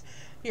 calories.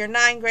 Your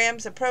 9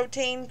 grams of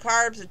protein,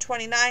 carbs of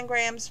 29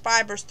 grams,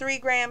 fibers 3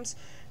 grams,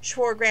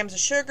 4 grams of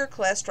sugar,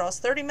 cholesterol is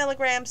 30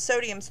 milligrams,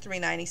 sodium is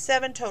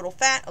 397, total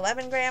fat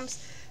 11 grams,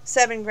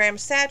 7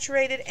 grams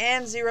saturated,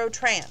 and 0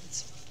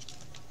 trans.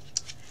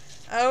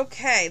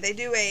 Okay, they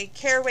do a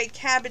caraway,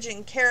 cabbage,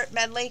 and carrot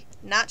medley.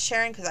 Not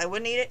sharing because I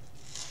wouldn't eat it.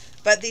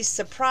 but these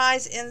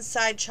surprise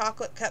inside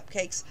chocolate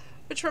cupcakes,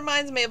 which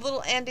reminds me of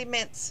little Andy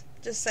Mints.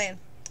 Just saying.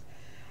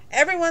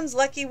 Everyone's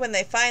lucky when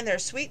they find their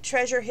sweet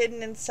treasure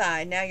hidden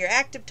inside. Now your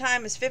active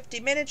time is 50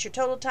 minutes, your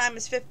total time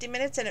is 50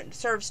 minutes, and it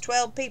serves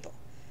 12 people.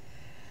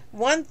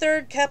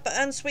 1/3 cup of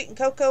unsweetened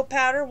cocoa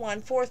powder,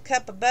 1/4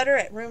 cup of butter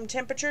at room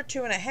temperature,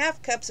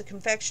 2½ cups of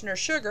confectioner's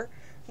sugar,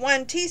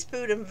 1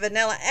 teaspoon of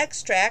vanilla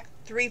extract,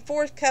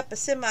 3/4 cup of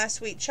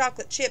semi-sweet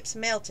chocolate chips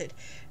melted.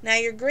 Now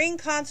your green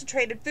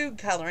concentrated food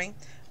coloring,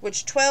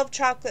 which 12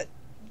 chocolate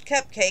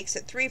cupcakes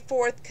at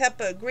 3/4 cup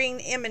of green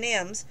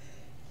M&Ms,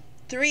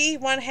 3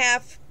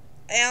 1/2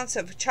 ounce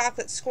of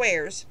chocolate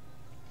squares,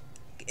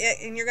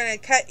 and you're going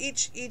to cut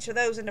each of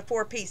those into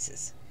 4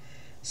 pieces.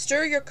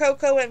 Stir your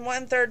cocoa in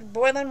 1/3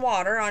 boiling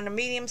water on a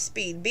medium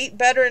speed. Beat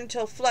butter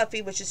until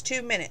fluffy, which is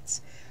 2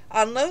 minutes.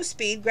 On low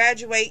speed,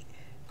 gradually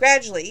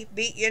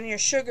beat in your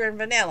sugar and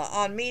vanilla.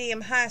 On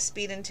medium-high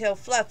speed until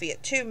fluffy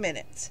at 2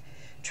 minutes.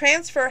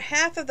 Transfer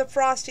half of the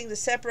frosting to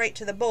separate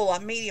to the bowl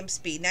on medium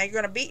speed. Now you're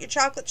going to beat your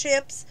chocolate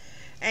chips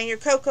and your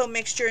cocoa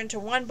mixture into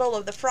 1 bowl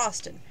of the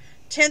frosting.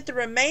 Tint the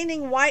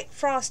remaining white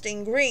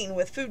frosting green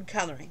with food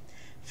coloring.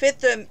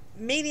 Fit the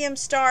medium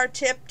star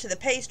tip to the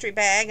pastry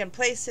bag and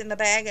place in the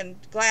bag and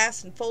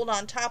glass and fold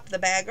on top of the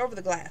bag over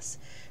the glass.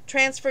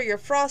 Transfer your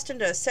frosting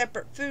to a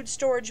separate food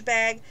storage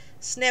bag.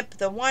 Snip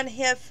the one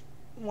half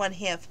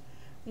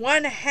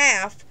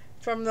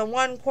from the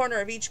one corner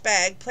of each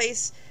bag.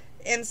 Place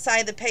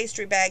inside the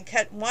pastry bag.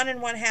 Cut 1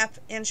 1/2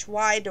 inch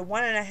wide to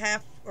 1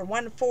 1/2 or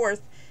 1/4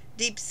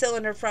 deep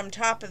cylinder from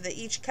top of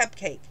each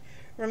cupcake.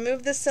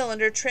 Remove the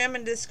cylinder, trim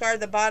and discard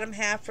the bottom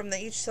half from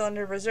each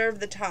cylinder. Reserve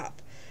the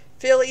top.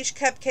 Fill each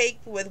cupcake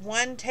with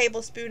 1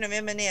 tablespoon of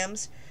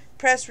M&Ms.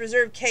 Press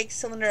reserved cake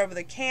cylinder over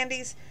the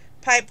candies.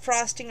 Pipe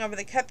frosting over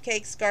the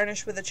cupcakes.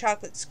 Garnish with the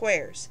chocolate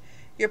squares.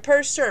 Your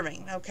per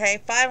serving,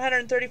 okay?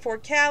 534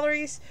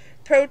 calories.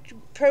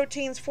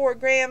 Proteins 4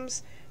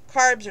 grams.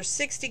 Carbs are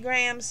 60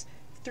 grams.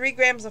 3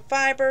 grams of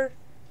fiber.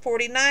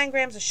 49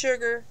 grams of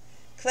sugar.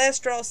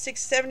 Cholesterol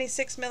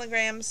 676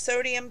 milligrams.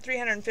 Sodium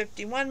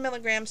 351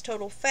 milligrams.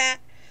 Total fat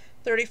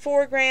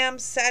 34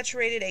 grams.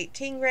 Saturated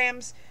 18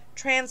 grams.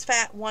 Trans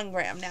fat 1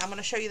 gram. Now I'm going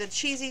to show you the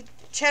cheesy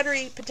cheddar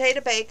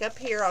potato bake up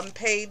here on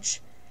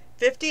page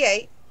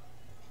 58.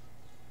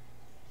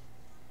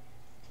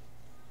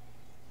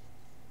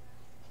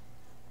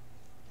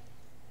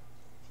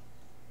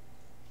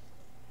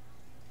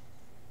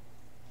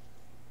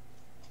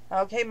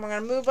 Okay, we're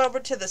going to move over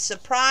to the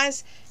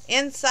surprise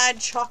inside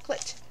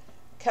chocolate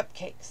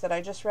cupcakes that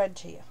I just read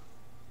to you.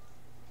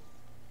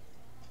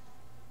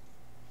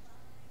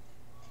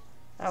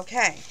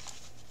 Okay,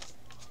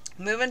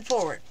 moving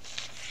forward.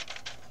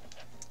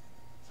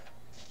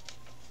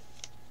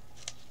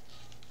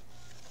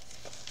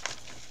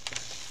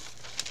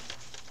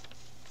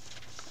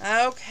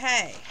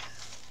 Okay.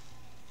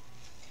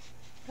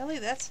 Really,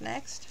 that's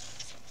next?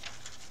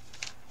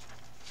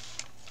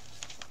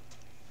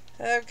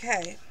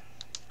 Okay.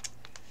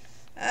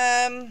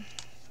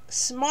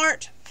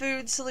 Smart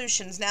food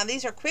solutions. Now,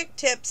 these are quick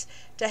tips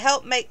to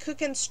help make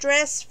cooking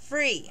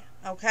stress-free.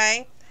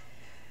 Okay.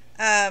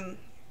 Let's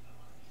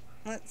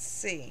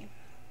see.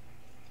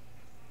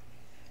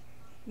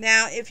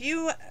 Now,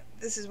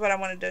 this is what I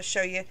wanted to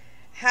show you.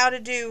 How to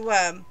do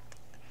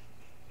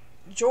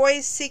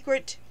Joy's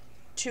Secret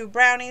to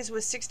brownies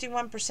with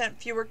 61%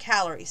 fewer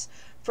calories.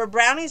 For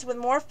brownies with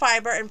more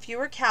fiber and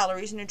fewer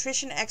calories,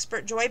 nutrition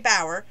expert Joy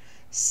Bauer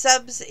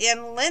subs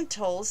in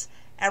lentils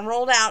and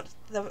rolled out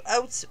the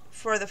oats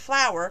for the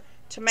flour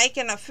to make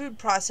in a food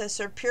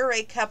processor.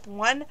 Puree cup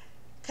 1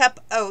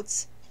 cup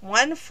oats,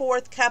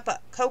 1/4 cup of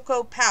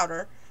cocoa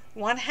powder,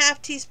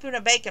 1/2 teaspoon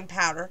of baking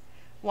powder,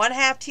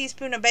 1/2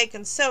 teaspoon of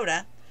baking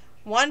soda,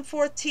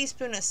 1/4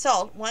 teaspoon of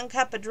salt, 1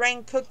 cup of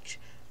drained cooked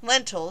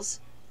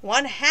lentils,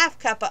 1/2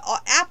 cup of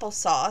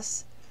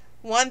applesauce,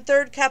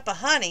 1/3 cup of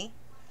honey,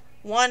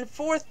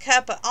 1/4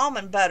 cup of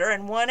almond butter,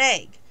 and 1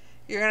 egg.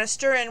 You're going to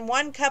stir in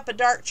 1 cup of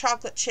dark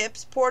chocolate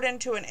chips, pour it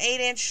into an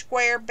 8-inch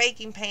square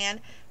baking pan.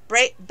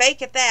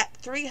 Bake at that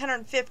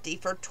 350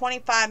 for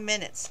 25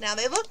 minutes. Now,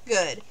 they look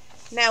good.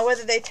 Now,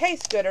 whether they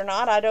taste good or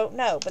not, I don't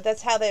know, but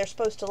that's how they're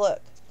supposed to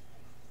look.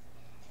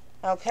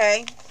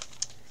 Okay?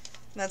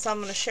 That's all I'm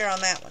going to share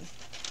on that one.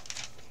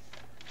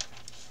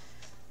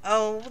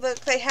 Oh, look,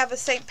 they have a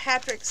St.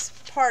 Patrick's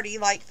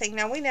party-like thing.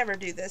 Now, we never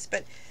do this,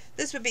 but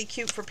this would be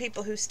cute for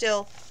people who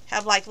still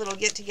have, like, little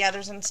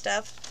get-togethers and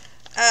stuff.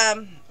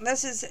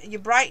 This is, you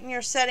brighten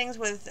your settings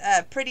with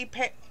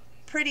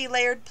pretty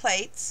layered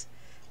plates.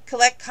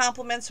 Collect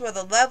compliments with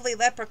a lovely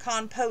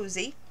leprechaun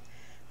posy.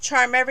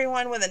 Charm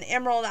everyone with an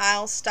Emerald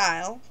Isle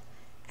style.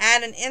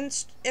 Add an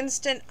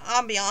instant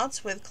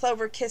ambiance with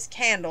Clover Kiss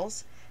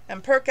candles.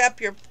 And perk up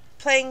your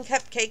plain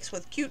cupcakes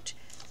with cute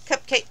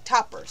cupcake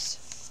toppers.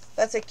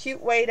 That's a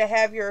cute way to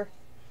have your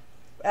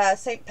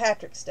St.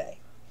 Patrick's Day.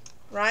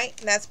 Right?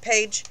 And that's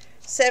page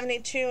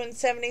 72 and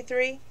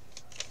 73.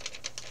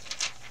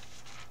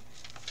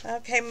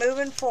 Okay,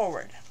 moving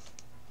forward.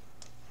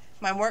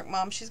 My work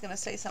mom, she's going to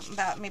say something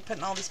about me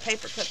putting all these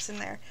paper clips in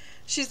there.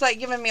 She's like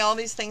giving me all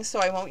these things so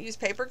I won't use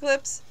paper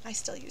clips. I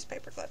still use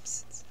paper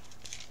clips.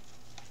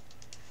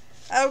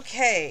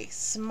 Okay,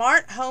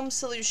 smart home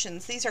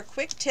solutions. These are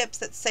quick tips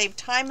that save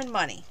time and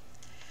money.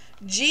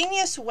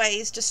 Genius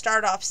ways to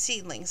start off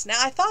seedlings. Now,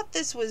 I thought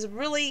this was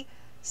really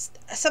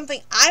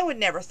something I would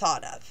never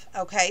thought of.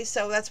 Okay,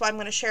 so that's why I'm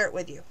going to share it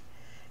with you.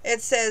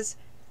 It says,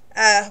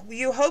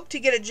 you hope to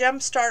get a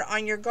jump start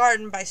on your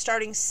garden by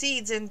starting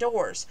seeds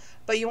indoors,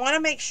 but you want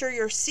to make sure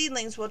your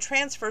seedlings will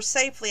transfer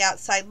safely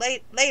outside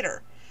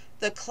later.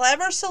 The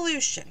clever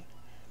solution: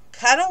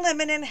 cut a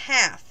lemon in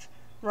half,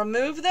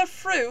 remove the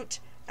fruit,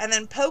 and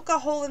then poke a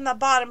hole in the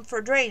bottom for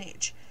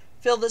drainage.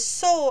 Fill the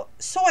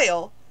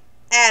soil,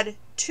 add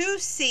 2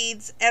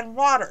 seeds and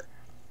water.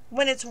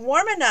 When it's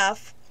warm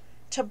enough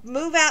to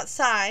move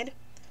outside,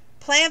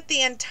 plant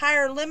the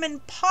entire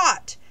lemon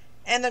pot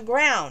in the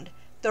ground.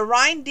 The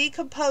rind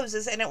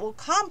decomposes and it will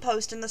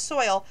compost in the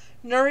soil,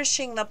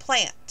 nourishing the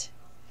plant.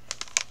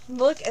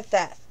 Look at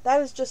that.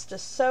 That is just a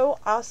so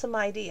awesome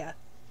idea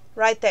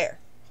right there.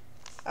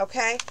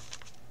 Okay?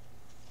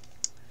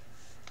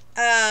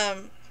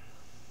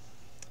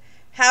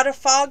 How to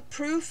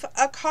fog-proof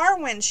a car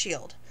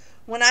windshield.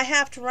 When I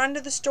have to run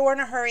to the store in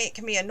a hurry, it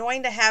can be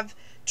annoying to have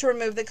to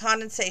remove the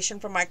condensation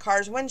from my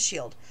car's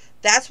windshield.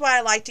 That's why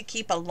I like to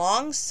keep a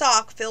long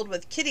sock filled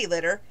with kitty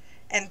litter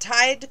and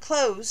tie it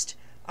closed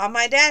on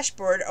my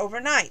dashboard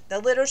overnight. The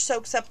litter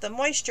soaks up the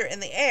moisture in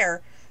the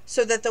air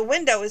so that the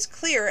window is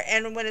clear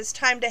and when it's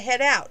time to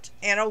head out.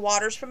 Anna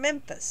Waters from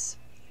Memphis.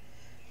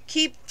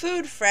 Keep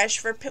food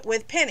fresh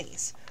with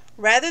pennies.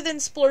 Rather than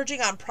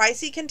splurging on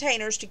pricey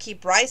containers to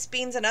keep rice,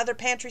 beans, and other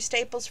pantry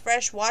staples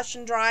fresh, wash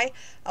and dry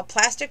a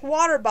plastic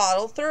water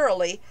bottle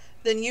thoroughly,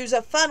 then use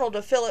a funnel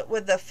to fill it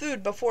with the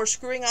food before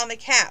screwing on the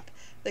cap.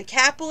 The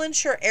cap will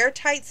ensure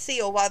airtight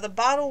seal, while the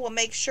bottle will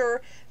make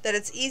sure that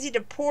it's easy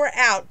to pour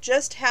out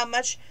just how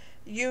much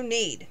you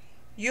need.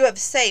 You have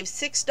saved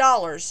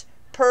 $6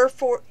 per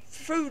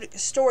food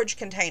storage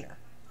container.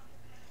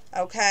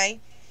 Okay?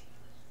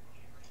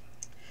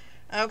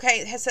 Okay,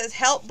 it says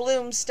help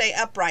blooms stay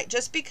upright.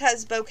 Just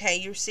because bouquet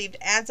you received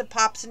adds a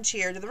pops and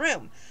cheer to the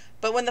room.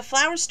 But when the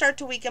flowers start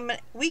to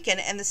weaken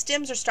and the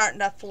stems are starting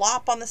to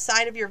flop on the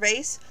side of your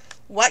vase,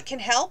 what can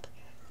help?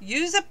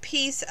 Use a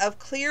piece of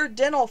clear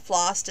dental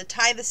floss to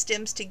tie the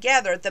stems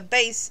together at the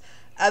base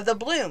of the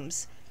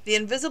blooms. The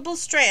invisible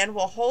strand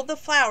will hold the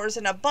flowers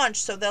in a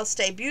bunch so they'll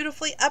stay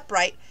beautifully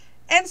upright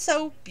and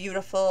so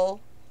beautiful.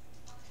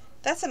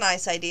 That's a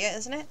nice idea,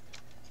 isn't it?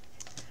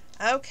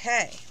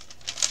 Okay.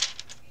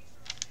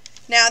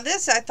 Now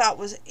this I thought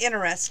was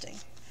interesting.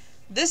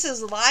 This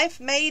is Life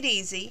Made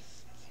Easy,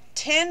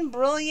 10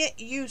 brilliant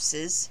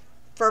uses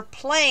for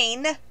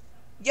plain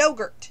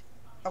yogurt.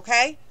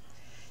 Okay?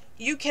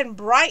 You can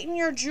brighten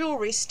your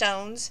jewelry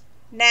stones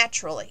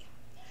naturally.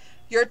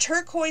 Your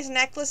turquoise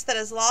necklace that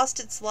has lost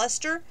its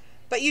luster,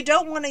 but you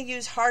don't want to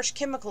use harsh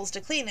chemicals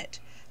to clean it.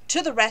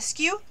 To the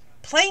rescue,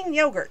 plain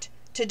yogurt.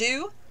 To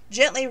do,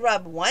 gently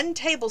rub 1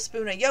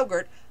 tablespoon of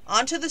yogurt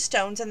onto the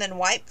stones and then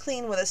wipe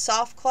clean with a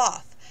soft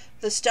cloth.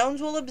 The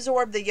stones will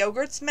absorb the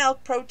yogurt's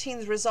milk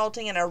proteins,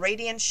 resulting in a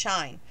radiant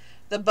shine.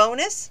 The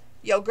bonus,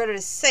 yogurt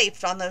is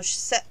safe on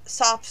those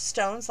soft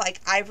stones like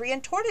ivory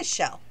and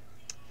tortoiseshell.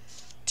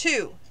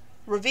 2.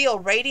 Reveal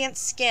radiant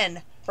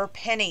skin for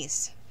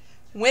pennies.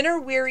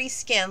 Winter-weary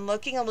skin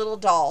looking a little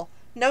dull.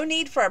 No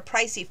need for a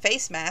pricey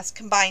face mask.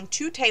 Combine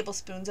 2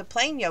 tablespoons of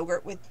plain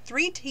yogurt with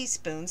 3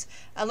 teaspoons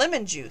of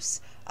lemon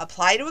juice.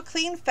 Apply to a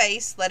clean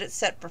face. Let it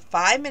set for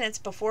 5 minutes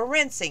before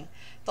rinsing.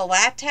 The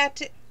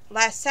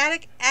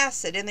lactic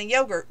acid in the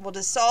yogurt will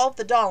dissolve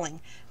the dulling,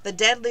 the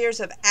dead layers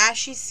of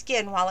ashy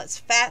skin, while its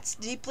fats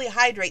deeply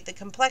hydrate the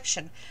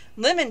complexion.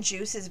 Lemon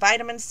juice is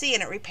vitamin C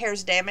and it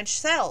repairs damaged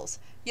cells.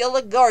 You'll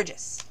look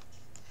gorgeous.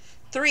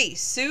 3.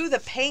 Soothe the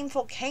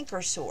painful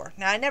canker sore.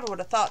 Now, I never would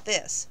have thought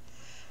this.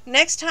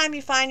 Next time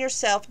you find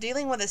yourself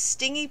dealing with a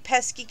stingy,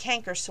 pesky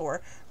canker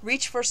sore,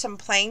 reach for some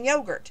plain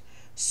yogurt.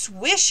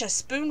 Swish a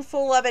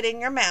spoonful of it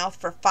in your mouth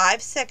for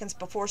 5 seconds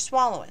before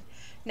swallowing.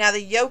 Now,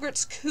 the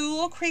yogurt's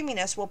cool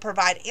creaminess will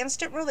provide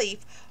instant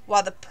relief,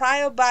 while the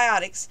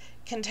probiotics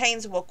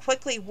contains will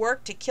quickly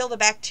work to kill the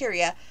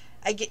bacteria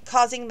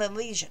causing the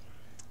lesion.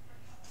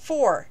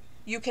 4.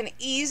 You can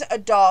ease a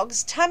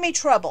dog's tummy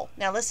trouble.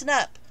 Now, listen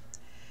up.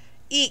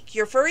 Eek,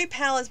 your furry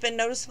pal has been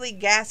noticeably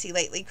gassy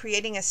lately,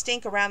 creating a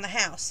stink around the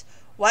house.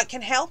 What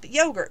can help?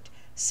 Yogurt.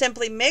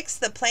 Simply mix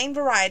the plain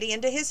variety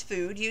into his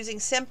food until the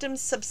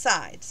symptoms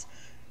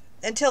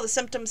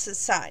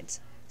subsides.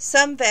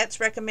 Some vets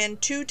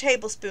recommend 2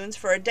 tablespoons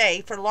for a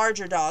day for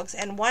larger dogs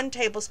and 1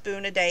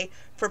 tablespoon a day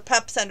for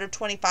pups under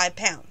 25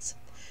 pounds.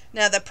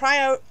 Now, the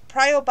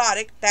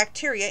probiotic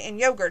bacteria in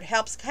yogurt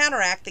helps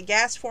counteract the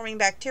gas-forming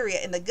bacteria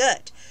in the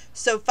gut,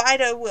 so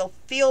Fido will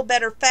feel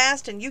better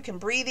fast and you can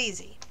breathe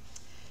easy.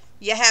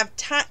 You have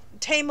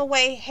tame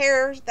away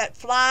hair that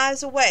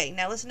flies away.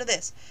 Now, listen to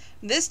this.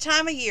 This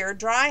time of year,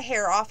 dry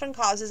hair often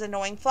causes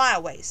annoying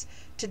flyaways.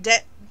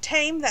 To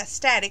tame the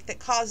static that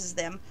causes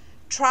them,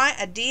 try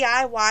a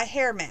DIY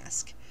hair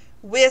mask.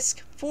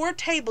 Whisk 4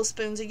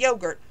 tablespoons of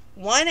yogurt,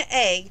 1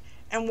 egg,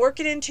 and work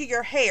it into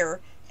your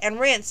hair and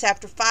rinse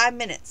after 5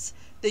 minutes.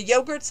 The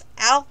yogurt's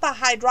alpha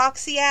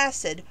hydroxy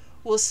acid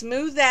will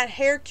smooth that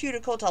hair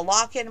cuticle to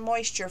lock in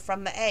moisture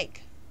from the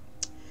egg.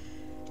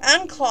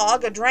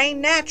 Unclog a drain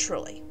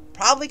naturally.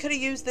 Probably could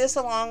have used this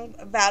along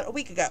about a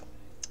week ago.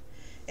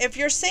 If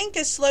your sink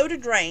is slow to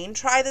drain,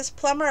 try this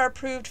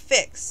plumber-approved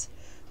fix.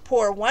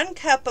 Pour 1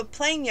 cup of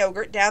plain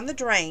yogurt down the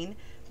drain,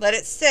 let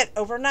it sit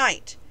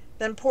overnight.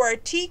 Then pour a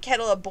tea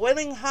kettle of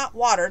boiling hot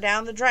water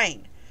down the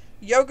drain.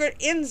 Yogurt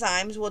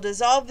enzymes will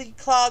dissolve the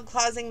clog,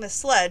 causing the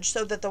sludge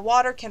so that the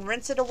water can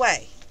rinse it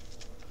away.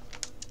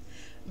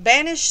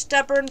 Banish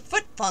stubborn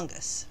foot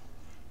fungus.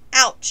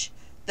 Ouch!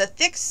 The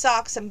thick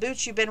socks and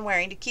boots you've been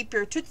wearing to keep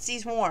your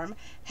tootsies warm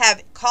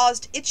have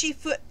caused itchy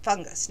foot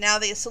fungus. Now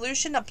the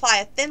solution, apply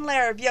a thin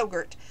layer of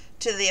yogurt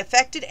to the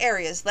affected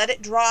areas, let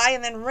it dry,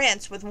 and then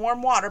rinse with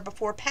warm water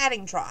before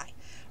patting dry.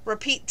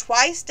 Repeat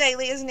twice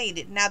daily as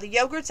needed. Now the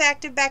yogurt's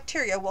active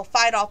bacteria will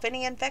fight off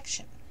any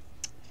infection.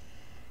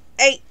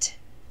 8.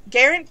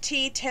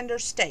 Guarantee tender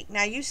steak.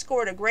 Now you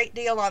scored a great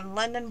deal on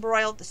London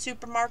broil at the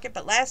supermarket,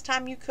 but last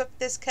time you cooked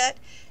this cut,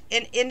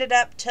 it ended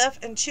up tough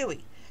and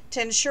chewy.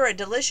 To ensure a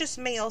delicious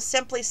meal,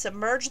 simply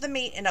submerge the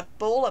meat in a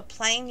bowl of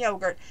plain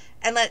yogurt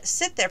and let it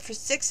sit there for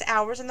 6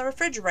 hours in the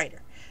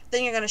refrigerator.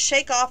 Then you're going to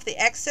shake off the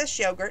excess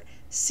yogurt,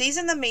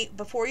 season the meat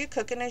before you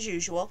cook it as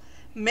usual.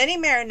 Many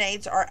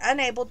marinades are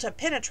unable to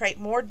penetrate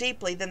more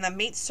deeply than the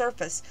meat's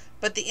surface,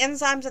 but the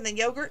enzymes in the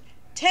yogurt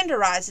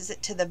tenderizes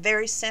it to the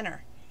very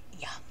center.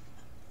 Yum.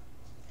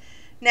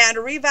 Now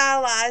to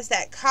revitalize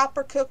that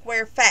copper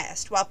cookware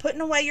fast. While putting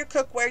away your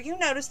cookware, you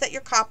notice that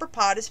your copper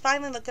pot is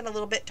finally looking a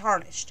little bit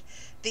tarnished.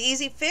 The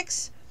easy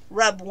fix,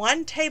 rub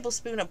 1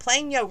 tablespoon of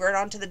plain yogurt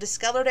onto the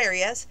discolored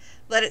areas,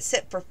 let it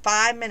sit for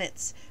 5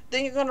 minutes.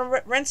 Then you're going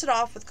to rinse it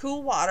off with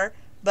cool water,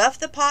 buff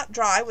the pot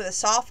dry with a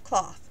soft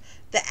cloth.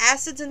 The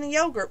acids in the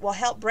yogurt will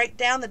help break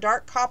down the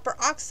dark copper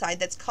oxide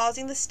that's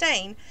causing the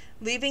stain,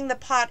 leaving the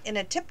pot in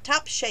a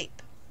tip-top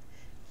shape.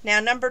 Now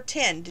number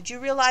 10, did you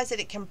realize that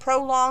it can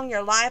prolong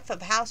your life of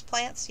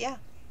houseplants? Yeah.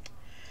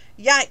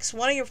 Yikes,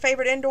 one of your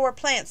favorite indoor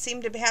plants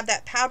seemed to have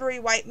that powdery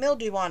white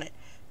mildew on it.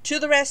 To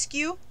the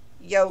rescue,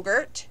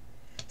 yogurt.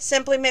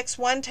 Simply mix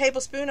 1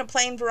 tablespoon of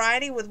plain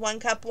variety with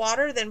 1 cup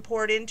water, then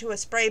pour it into a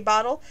spray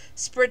bottle.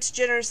 Spritz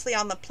generously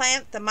on the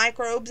plant. The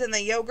microbes in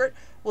the yogurt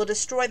will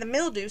destroy the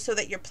mildew so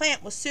that your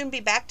plant will soon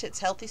be back to its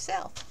healthy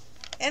self.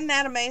 Isn't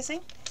that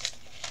amazing?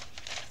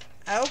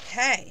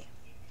 Okay.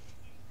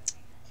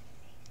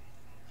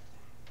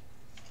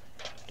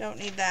 Don't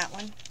need that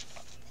one.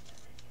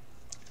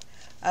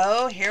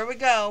 Oh, here we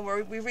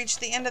go. We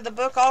reached the end of the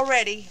book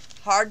already.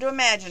 Hard to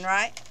imagine,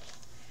 right?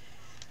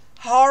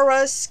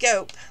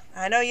 Horoscope.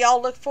 I know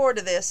y'all look forward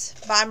to this.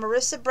 By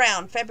Marissa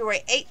Brown,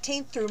 February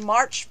 18th through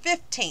March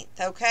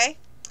 15th, okay?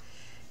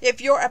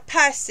 If you're a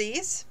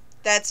Pisces,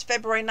 that's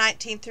February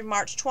 19th through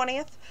March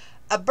 20th.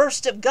 A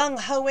burst of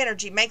gung-ho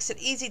energy makes it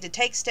easy to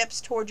take steps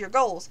toward your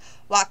goals.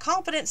 While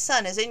confident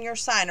sun is in your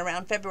sign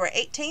around February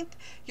 18th,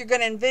 you're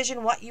going to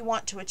envision what you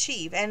want to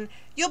achieve, and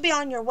you'll be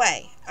on your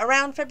way.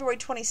 Around February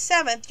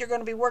 27th, you're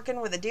going to be working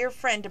with a dear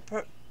friend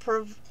to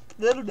You're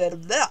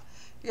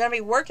going to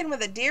be working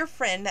with a dear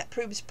friend that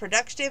proves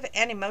productive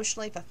and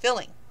emotionally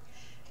fulfilling.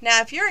 Now,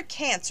 if you're a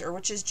Cancer,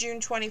 which is June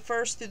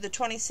 21st through the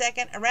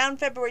 22nd, around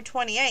February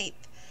 28th,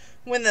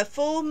 when the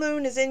full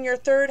moon is in your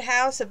 3rd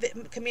house of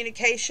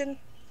communication,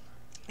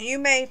 you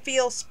may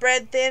feel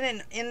spread thin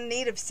and in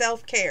need of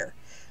self-care.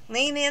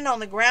 Lean in on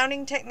the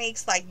grounding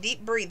techniques like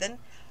deep breathing.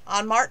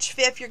 On March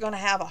 5th, you're going to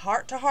have a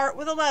heart-to-heart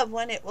with a loved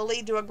one. It will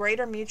lead to a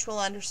greater mutual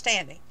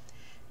understanding.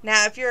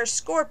 Now, if you're a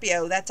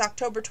Scorpio, that's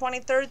October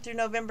 23rd through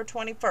November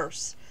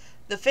 21st.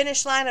 The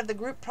finish line of the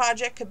group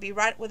project could be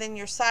right within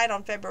your sight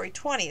on February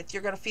 20th.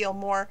 You're going to feel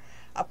more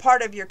a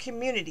part of your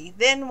community.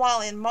 Then,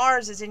 while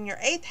Mars is in your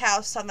 8th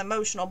house on the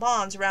emotional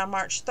bonds around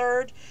March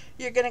 3rd,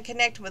 you're going to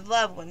connect with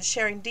loved ones.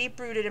 Sharing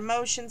deep-rooted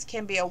emotions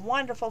can be a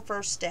wonderful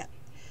first step.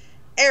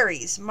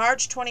 Aries,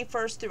 March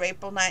 21st through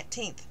April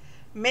 19th.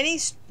 Many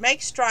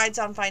make strides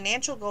on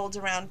financial goals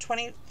around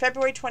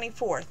February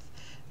 24th.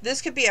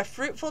 This could be a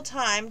fruitful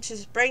time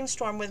to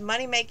brainstorm with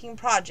money-making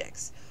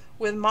projects.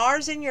 With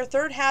Mars in your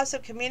 3rd house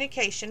of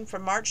communication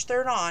from March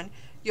 3rd on,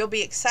 you'll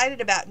be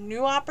excited about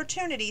new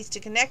opportunities to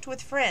connect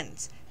with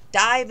friends.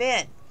 Dive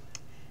in.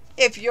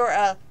 If you're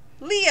a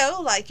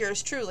Leo, like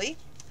yours truly,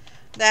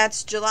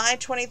 that's July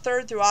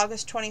 23rd through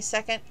August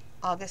 22nd,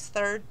 August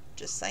 3rd,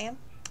 just saying.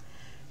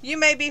 You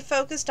may be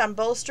focused on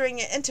bolstering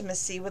your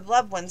intimacy with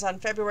loved ones on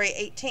February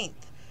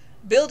 18th.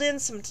 Build in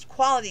some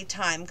quality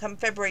time come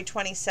February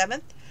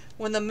 27th.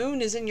 When the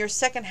moon is in your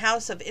 2nd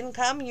house of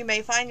income, you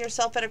may find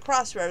yourself at a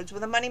crossroads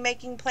with a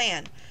money-making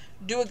plan.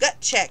 Do a gut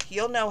check.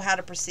 You'll know how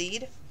to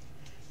proceed.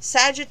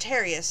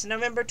 Sagittarius,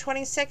 November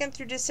 22nd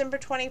through December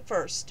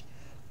 21st.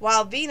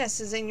 While Venus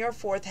is in your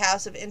 4th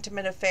house of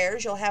intimate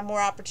affairs, you'll have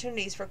more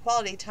opportunities for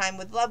quality time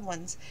with loved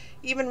ones.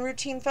 Even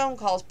routine phone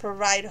calls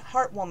provide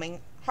heartwarming.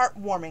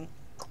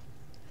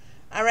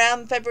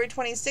 Around February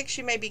 26th,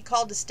 you may be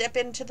called to step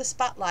into the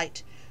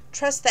spotlight.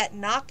 Trust that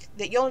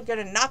you're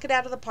going to knock it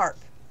out of the park.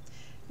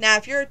 Now,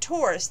 if you're a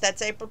Taurus,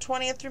 that's April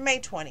 20th through May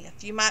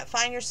 20th. You might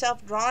find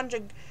yourself drawn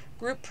to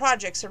group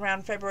projects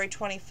around February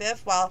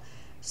 25th. While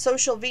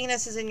social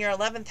Venus is in your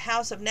 11th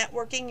house of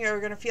networking, you're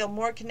going to feel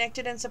more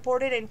connected and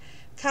supported. And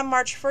come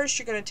March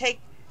 1st,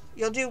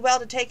 you'll do well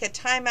to take a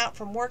time out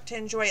from work to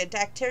enjoy an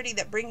activity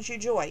that brings you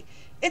joy.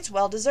 It's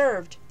well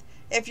deserved.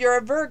 If you're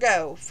a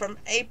Virgo, from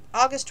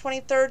August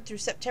 23rd through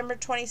September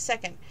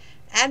 22nd,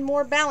 add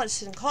more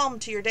balance and calm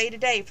to your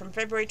day-to-day from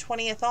February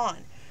 20th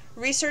on.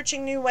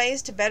 Researching new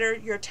ways to better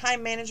your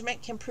time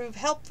management can prove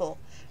helpful.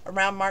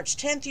 Around March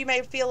 10th, you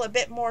may feel a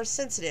bit more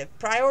sensitive.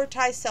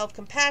 Prioritize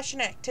self-compassion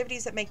and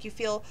activities that make you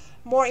feel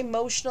more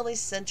emotionally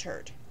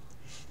centered.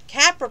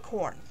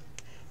 Capricorn,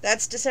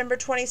 that's December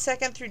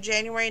 22nd through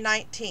January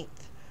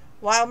 19th.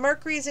 While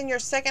Mercury is in your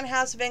second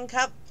house of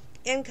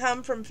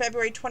income from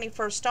February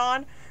 21st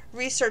on,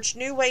 research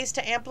new ways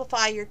to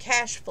amplify your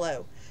cash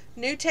flow.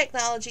 New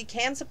technology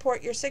can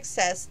support your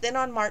success. Then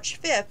on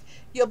March 5th,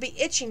 you'll be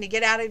itching to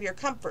get out of your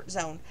comfort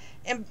zone,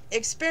 and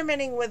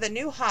experimenting with a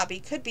new hobby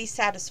could be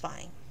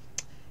satisfying.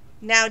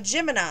 Now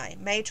Gemini,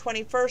 May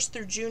 21st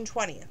through June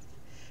 20th.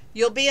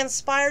 You'll be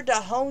inspired to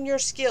hone your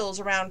skills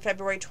around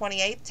February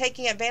 28th,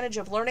 taking advantage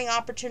of learning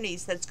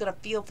opportunities that's going to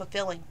feel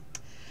fulfilling.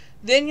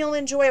 Then you'll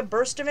enjoy a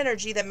burst of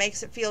energy that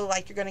makes it feel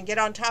like you're going to get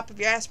on top of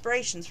your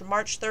aspirations from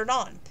March 3rd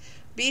on.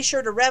 Be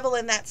sure to revel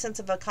in that sense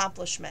of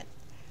accomplishment.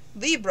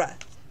 Libra,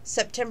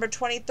 September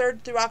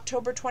 23rd through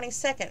October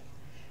 22nd.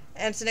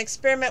 And it's an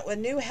experiment with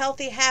new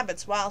healthy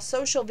habits. While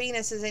social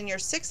Venus is in your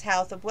 6th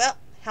house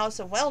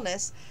of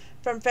wellness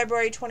from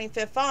February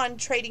 25th on,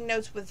 trading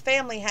notes with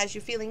family has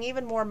you feeling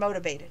even more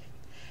motivated.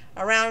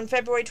 Around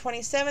February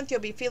 27th, you'll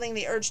be feeling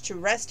the urge to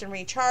rest and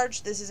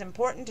recharge. This is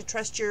important to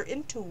trust your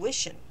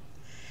intuition.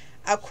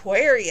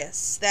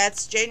 Aquarius,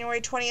 that's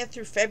January 20th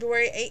through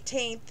February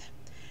 18th.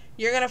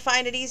 You're going to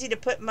find it easy to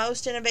put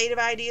most innovative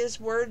ideas,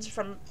 words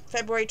from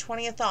February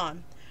 20th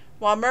on.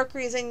 While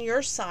Mercury is in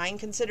your sign,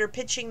 consider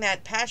pitching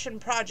that passion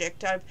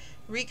project of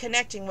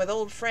reconnecting with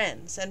old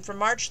friends. And from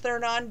March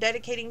 3rd on,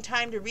 dedicating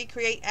time to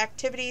recreate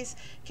activities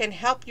can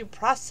help you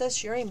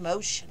process your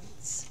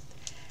emotions.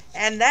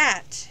 And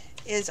that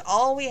is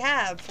all we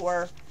have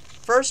for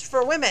First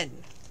for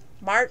Women,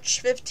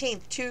 March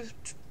 15th,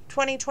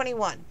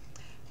 2021.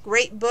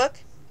 Great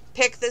book.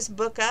 Pick this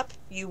book up.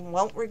 You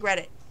won't regret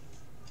it.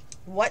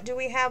 What do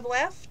we have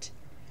left?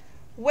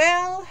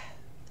 Well,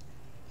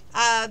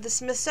 the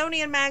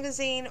Smithsonian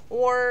Magazine,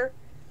 or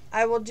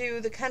I will do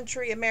the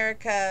Country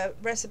America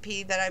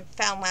recipe that I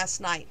found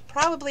last night.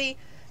 Probably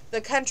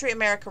the Country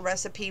America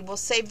recipe. We'll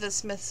save the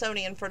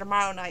Smithsonian for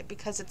tomorrow night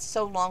because it's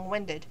so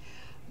long-winded.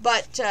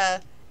 But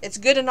it's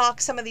good to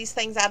knock some of these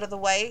things out of the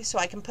way so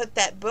I can put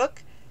that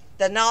book,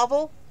 the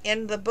novel,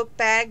 in the book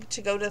bag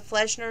to go to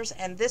Fleschner's,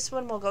 and this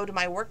one will go to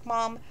my work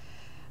mom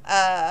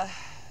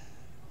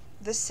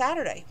this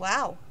Saturday.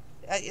 Wow.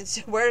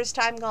 Where is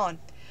time gone?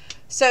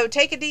 So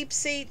take a deep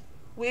seat.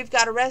 We've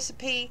got a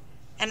recipe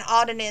and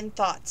odd and end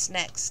thoughts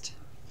next.